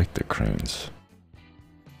 Oh, I like the cranes.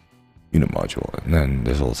 Unit module, and then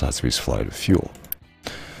this also has to be supplied with fuel.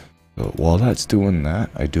 So while that's doing that,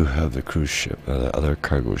 I do have the cruise ship, the other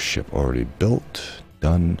cargo ship already built,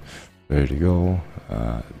 done, ready to go.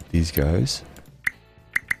 These guys,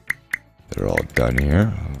 they're all done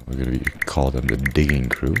here. We're gonna call them the digging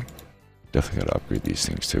crew. Definitely gotta upgrade these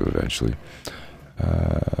things too eventually.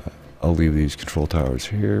 I'll leave these control towers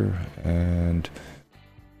here, and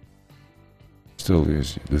still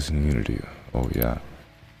losing unity. Oh yeah.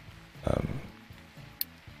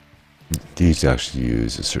 These actually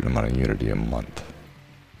use a certain amount of unity a month.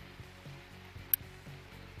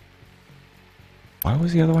 Why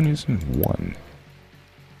was the other one using 1?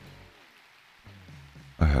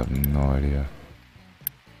 I have no idea.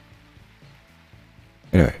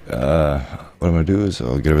 Anyway, what I'm gonna do is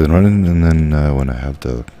I'll get everything running, and then when I have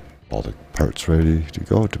all the parts ready to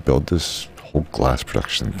go to build this whole glass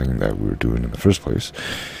production thing that we were doing in the first place,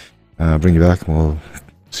 bring you back and we'll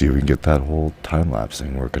see if we can get that whole time-lapse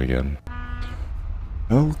thing working again.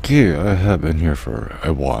 Okay, I have been here for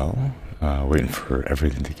a while, waiting for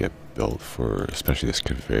everything to get built for, especially this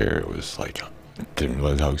conveyor. It was like, I didn't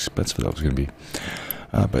realize how expensive that was going to be.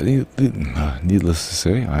 But needless to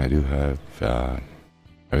say, I do have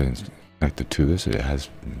everything connected to this. It has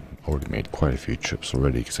already made quite a few trips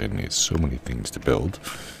already because I made so many things to build.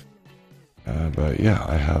 But yeah,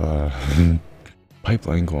 I have a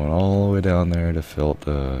pipeline going all the way down there to fill up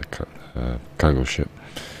the cargo ship.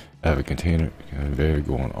 I have a conveyor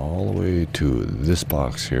going all the way to this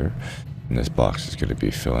box here, and this box is going to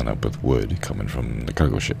be filling up with wood coming from the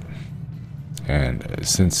cargo ship. And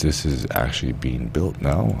since this is actually being built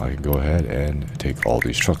now, I can go ahead and take all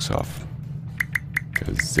these trucks off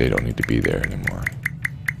because they don't need to be there anymore.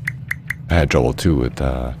 I had trouble too with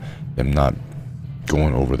them not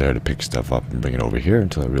going over there to pick stuff up and bring it over here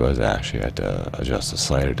until I realized I actually had to adjust the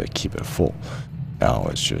slider to keep it full. Now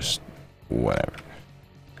it's just whatever.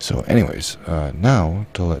 So anyways, now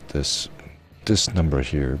to let this number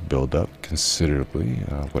here build up considerably,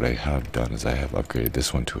 what I have done is I have upgraded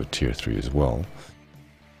this one to a tier 3 as well.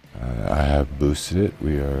 I have boosted it.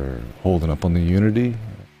 We are holding up on the Unity.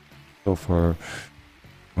 So far,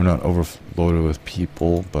 we're not overloaded with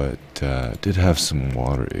people, but did have some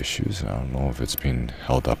water issues. I don't know if it's being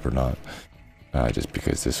held up or not, just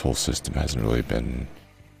because this whole system hasn't really been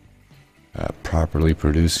properly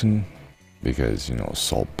producing. because, you know,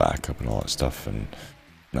 salt backup and all that stuff, and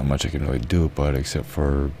not much I can really do about it except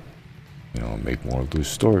for, you know, make more loose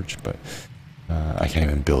storage. But I can't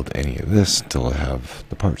even build any of this until I have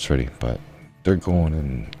the parts ready. But they're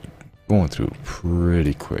going through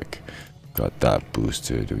pretty quick. Got that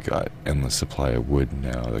boosted. We got endless supply of wood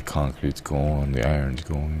now. The concrete's going, the iron's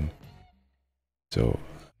going. So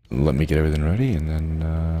let me get everything ready, and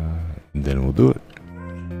then we'll do it.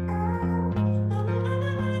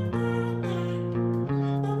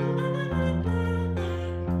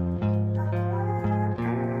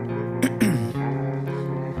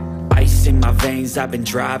 Ice in my veins, I've been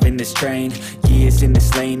driving this train. Years in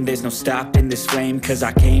this lane, there's no stopping this flame. Cause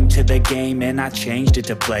I came to the game and I changed it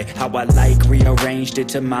to play how I like, rearranged it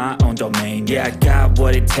to my own domain. Yeah, I got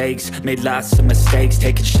what it takes, made lots of mistakes,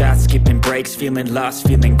 taking shots, skipping breaks, feeling lost,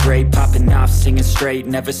 feeling great, popping off, singing straight,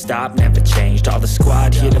 never stopped, never changed. All the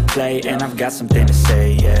squad here to play, and I've got something to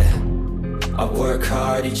say, yeah. I work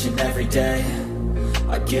hard each and every day,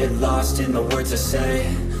 I get lost in the words I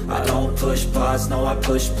say. I don't push pause, no, I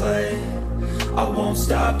push play. I won't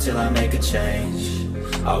stop till I make a change.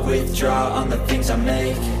 I withdraw on the things I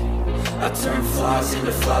make. I turn flaws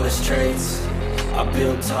into flawless traits. I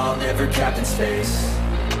build tall, never capped in space.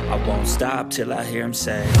 I won't stop till I hear him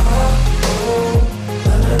say, oh, oh,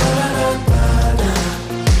 la, la, la, la, la.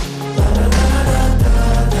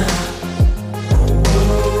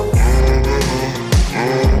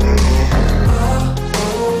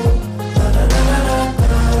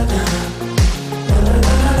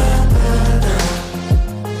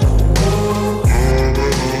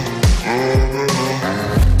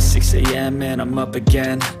 And I'm up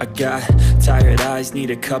again. I got tired eyes,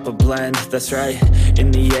 need a cup of blend. That's right,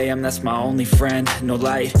 in the AM, that's my only friend. No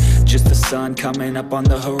light, just the sun coming up on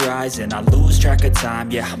the horizon. I lose track of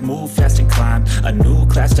time, yeah, I move fast and climb a new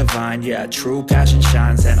class divine, yeah, true passion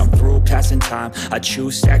shines. And I'm through passing time, I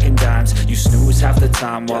choose stacking dimes. You snooze half the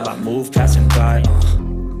time while I move passing by.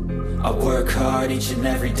 I work hard each and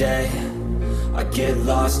every day, I get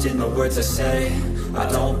lost in the words I say. I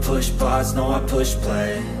don't push pause, no, I push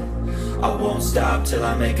play. I won't stop till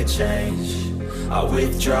I make a change. I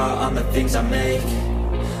withdraw on the things I make.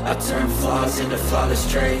 I turn flaws into flawless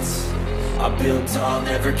traits. I build tall,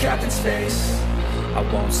 never capped in space. I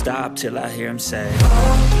won't stop till I hear him say,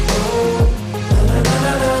 oh, oh, la, la,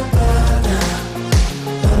 la, la, la.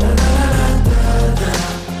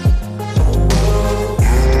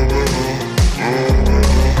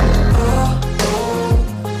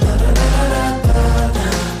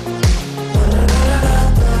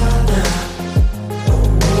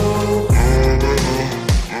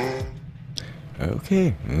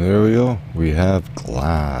 Okay, there we go. We have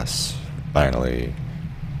glass, finally.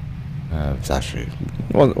 It's actually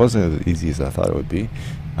wasn't as easy as I thought it would be.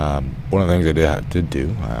 One of the things I did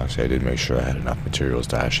do, I did make sure I had enough materials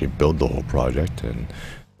to actually build the whole project, and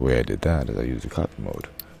the way I did that is I used the copy mode.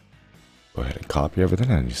 Go ahead and copy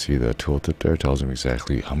everything, and you see the tooltip there tells me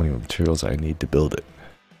exactly how many materials I need to build it.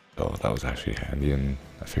 So that was actually handy, and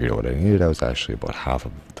I figured out what I needed. I was actually about half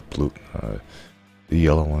of the blue, the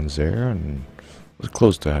yellow ones there, and was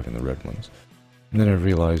close to having the red ones. And then I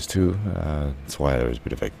realized too, that's why there was a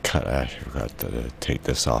bit of a cut. I actually forgot to take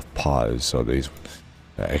this off pause, so these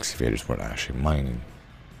excavators weren't actually mining.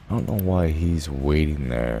 I don't know why he's waiting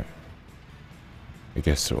there. I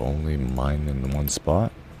guess they're only mining in one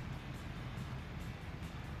spot.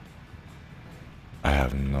 I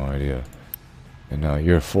have no idea. And now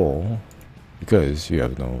you're full because you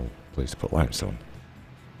have no place to put limestone.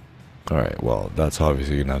 Alright, well, that's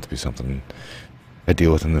obviously gonna have to be something I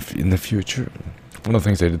deal with in the future. One of the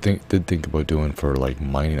things I did think about doing for like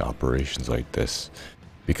mining operations like this,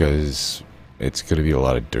 because it's going to be a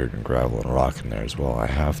lot of dirt and gravel and rock in there as well. I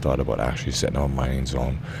have thought about actually setting up a mining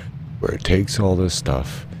zone where it takes all this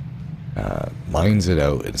stuff, mines it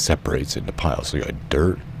out, and separates it into piles. So you got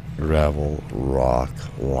dirt, gravel, rock,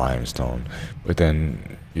 limestone, but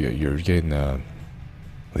then you're getting the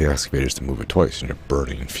excavators to move it twice, and you're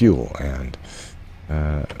burning fuel. And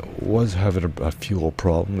was having a fuel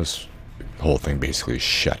problem. This whole thing basically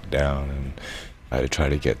shut down, and I had to try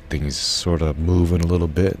to get things sort of moving a little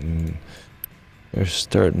bit, and they're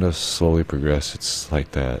starting to slowly progress. It's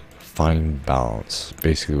like that fine balance.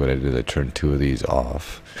 Basically what I did, I turned two of these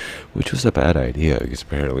off, which was a bad idea because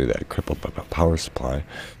apparently that crippled my power supply,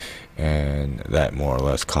 and that more or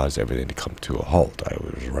less caused everything to come to a halt. I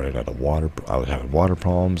was running out of water. I was having water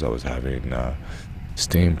problems. I was having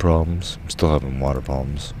steam problems. I'm still having water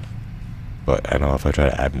problems, but I know if I try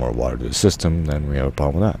to add more water to the system, then we have a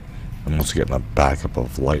problem with that. I'm also getting a backup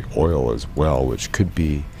of light oil as well, which could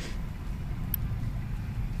be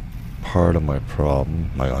part of my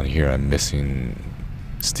problem. Like on here, I'm missing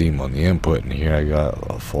steam on the input, and here I got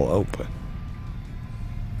a full output.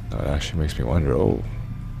 That actually makes me wonder. Oh.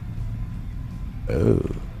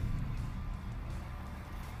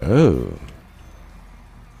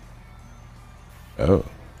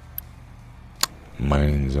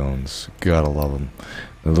 Mining zones, gotta love them.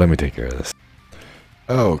 Let me take care of this.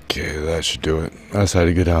 Okay, that should do it. I decided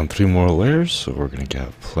to go down 3 more layers, so we're gonna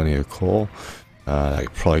get plenty of coal.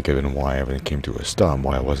 Like probably given why everything came to a stop,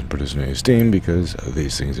 why I wasn't producing any steam, because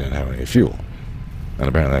these things didn't have any fuel. And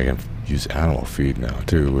apparently I can use animal feed now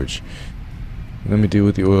too, which, let me deal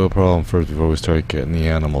with the oil problem first before we start getting the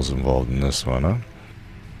animals involved in this one,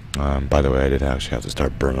 huh? By the way, I did actually have to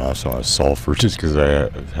start burning off some of the sulfur just because I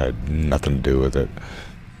had nothing to do with it.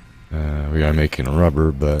 We are making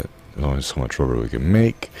rubber, but there's only so much rubber we can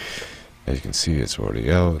make. As you can see, it's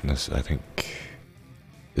already out, and this, I think,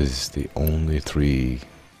 is the only 3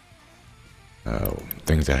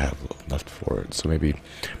 things I have left for it. So maybe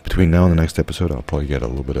between now and the next episode, I'll probably get a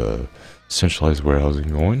little bit of centralized warehousing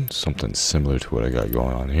going, something similar to what I got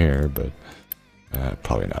going on here, but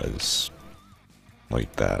probably not as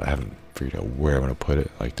like that. I haven't figured out where I'm gonna put it.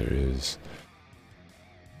 Like, there is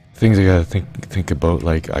things I gotta think about.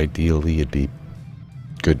 Like, ideally it'd be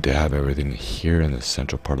good to have everything here in the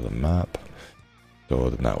central part of the map, so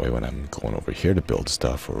then that way when I'm going over here to build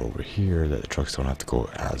stuff, or over here, that the trucks don't have to go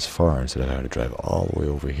as far. Instead of having to drive all the way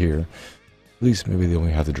over here, at least maybe they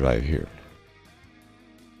only have to drive here.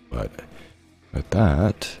 But with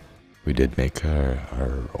that, we did make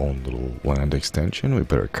our own little land extension. We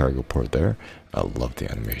put our cargo port there. I love the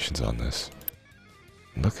animations on this.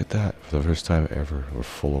 Look at that. For the first time ever, we're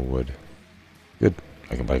full of wood. Good.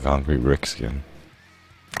 I can buy concrete bricks again.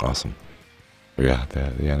 Awesome. But yeah,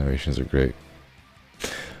 the animations are great.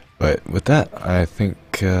 But with that, I think,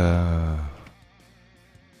 yeah,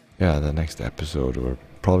 the next episode, we're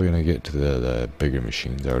probably going to get to the bigger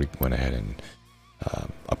machines. I already went ahead and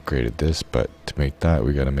upgraded this, but to make that,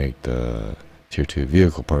 we got to make the tier 2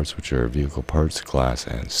 vehicle parts, which are vehicle parts, glass,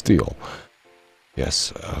 and steel.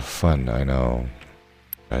 Yes, fun, I know.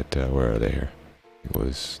 But where are they here? It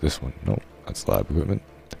was this one. Nope, that's lab equipment.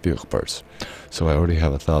 Vehicle parts. So I already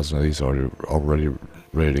have 1,000 of these already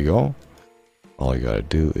ready to go. All I gotta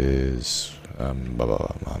do is hang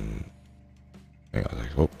on a second.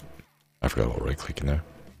 Oh, I forgot about right clicking there.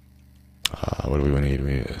 What do we need?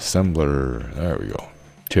 We need assembler. There we go.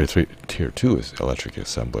 Tier 2 is electric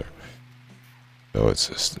assembler. So it's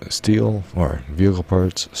steel, or vehicle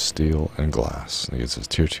parts, steel, and glass. I think it says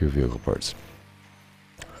tier 2 vehicle parts.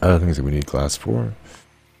 Other things that we need glass for.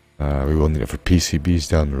 We will need it for PCBs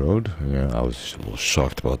down the road. Yeah, I was a little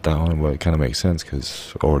shocked about that one, but it kind of makes sense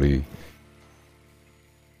because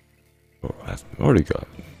I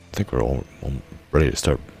think we're all ready to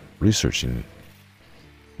start researching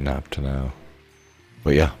NAFTA now.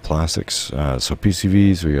 But yeah, plastics. So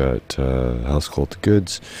PCBs, we got household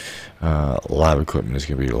goods. Lab equipment is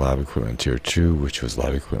going to be lab equipment tier 2, which was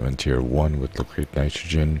lab equipment tier 1 with liquid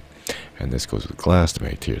nitrogen. And this goes with glass to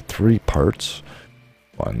make tier 3 parts.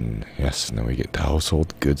 Yes, and then we get to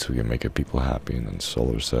household goods, so we can make people happy, and then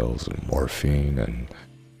solar cells and morphine and,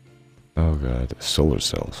 oh god, solar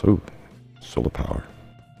cells. Ooh, solar power.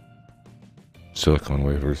 Silicon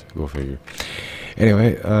wafers, go figure.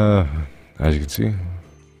 Anyway, as you can see,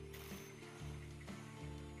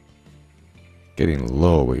 getting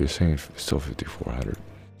low, but you're saying still 5,400.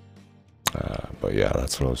 But yeah,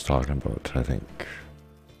 that's what I was talking about, I think,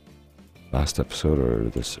 last episode,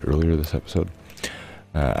 or earlier this episode.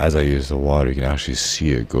 As I use the water, you can actually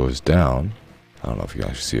see it goes down. I don't know if you can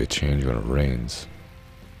actually see a change when it rains,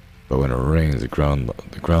 but when it rains, the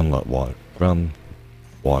groundwater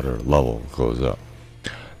level goes up.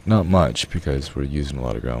 Not much, because we're using a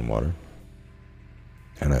lot of groundwater.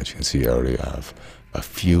 And as you can see, I already have a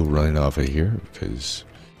few running off of here, because,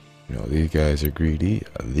 you know, these guys are greedy.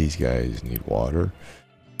 These guys need water,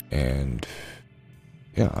 and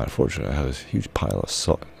yeah, unfortunately, I have this huge pile of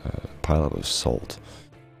salt.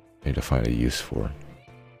 I need to find a use for.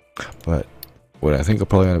 But what I think I'll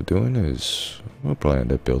probably end up doing is we'll probably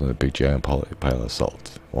end up building a big giant pile of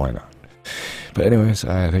salt. Why not? But anyways,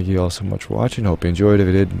 I thank you all so much for watching. Hope you enjoyed. If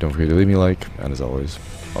you did, don't forget to leave me a like. And as always,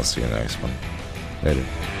 I'll see you in the next one. Later.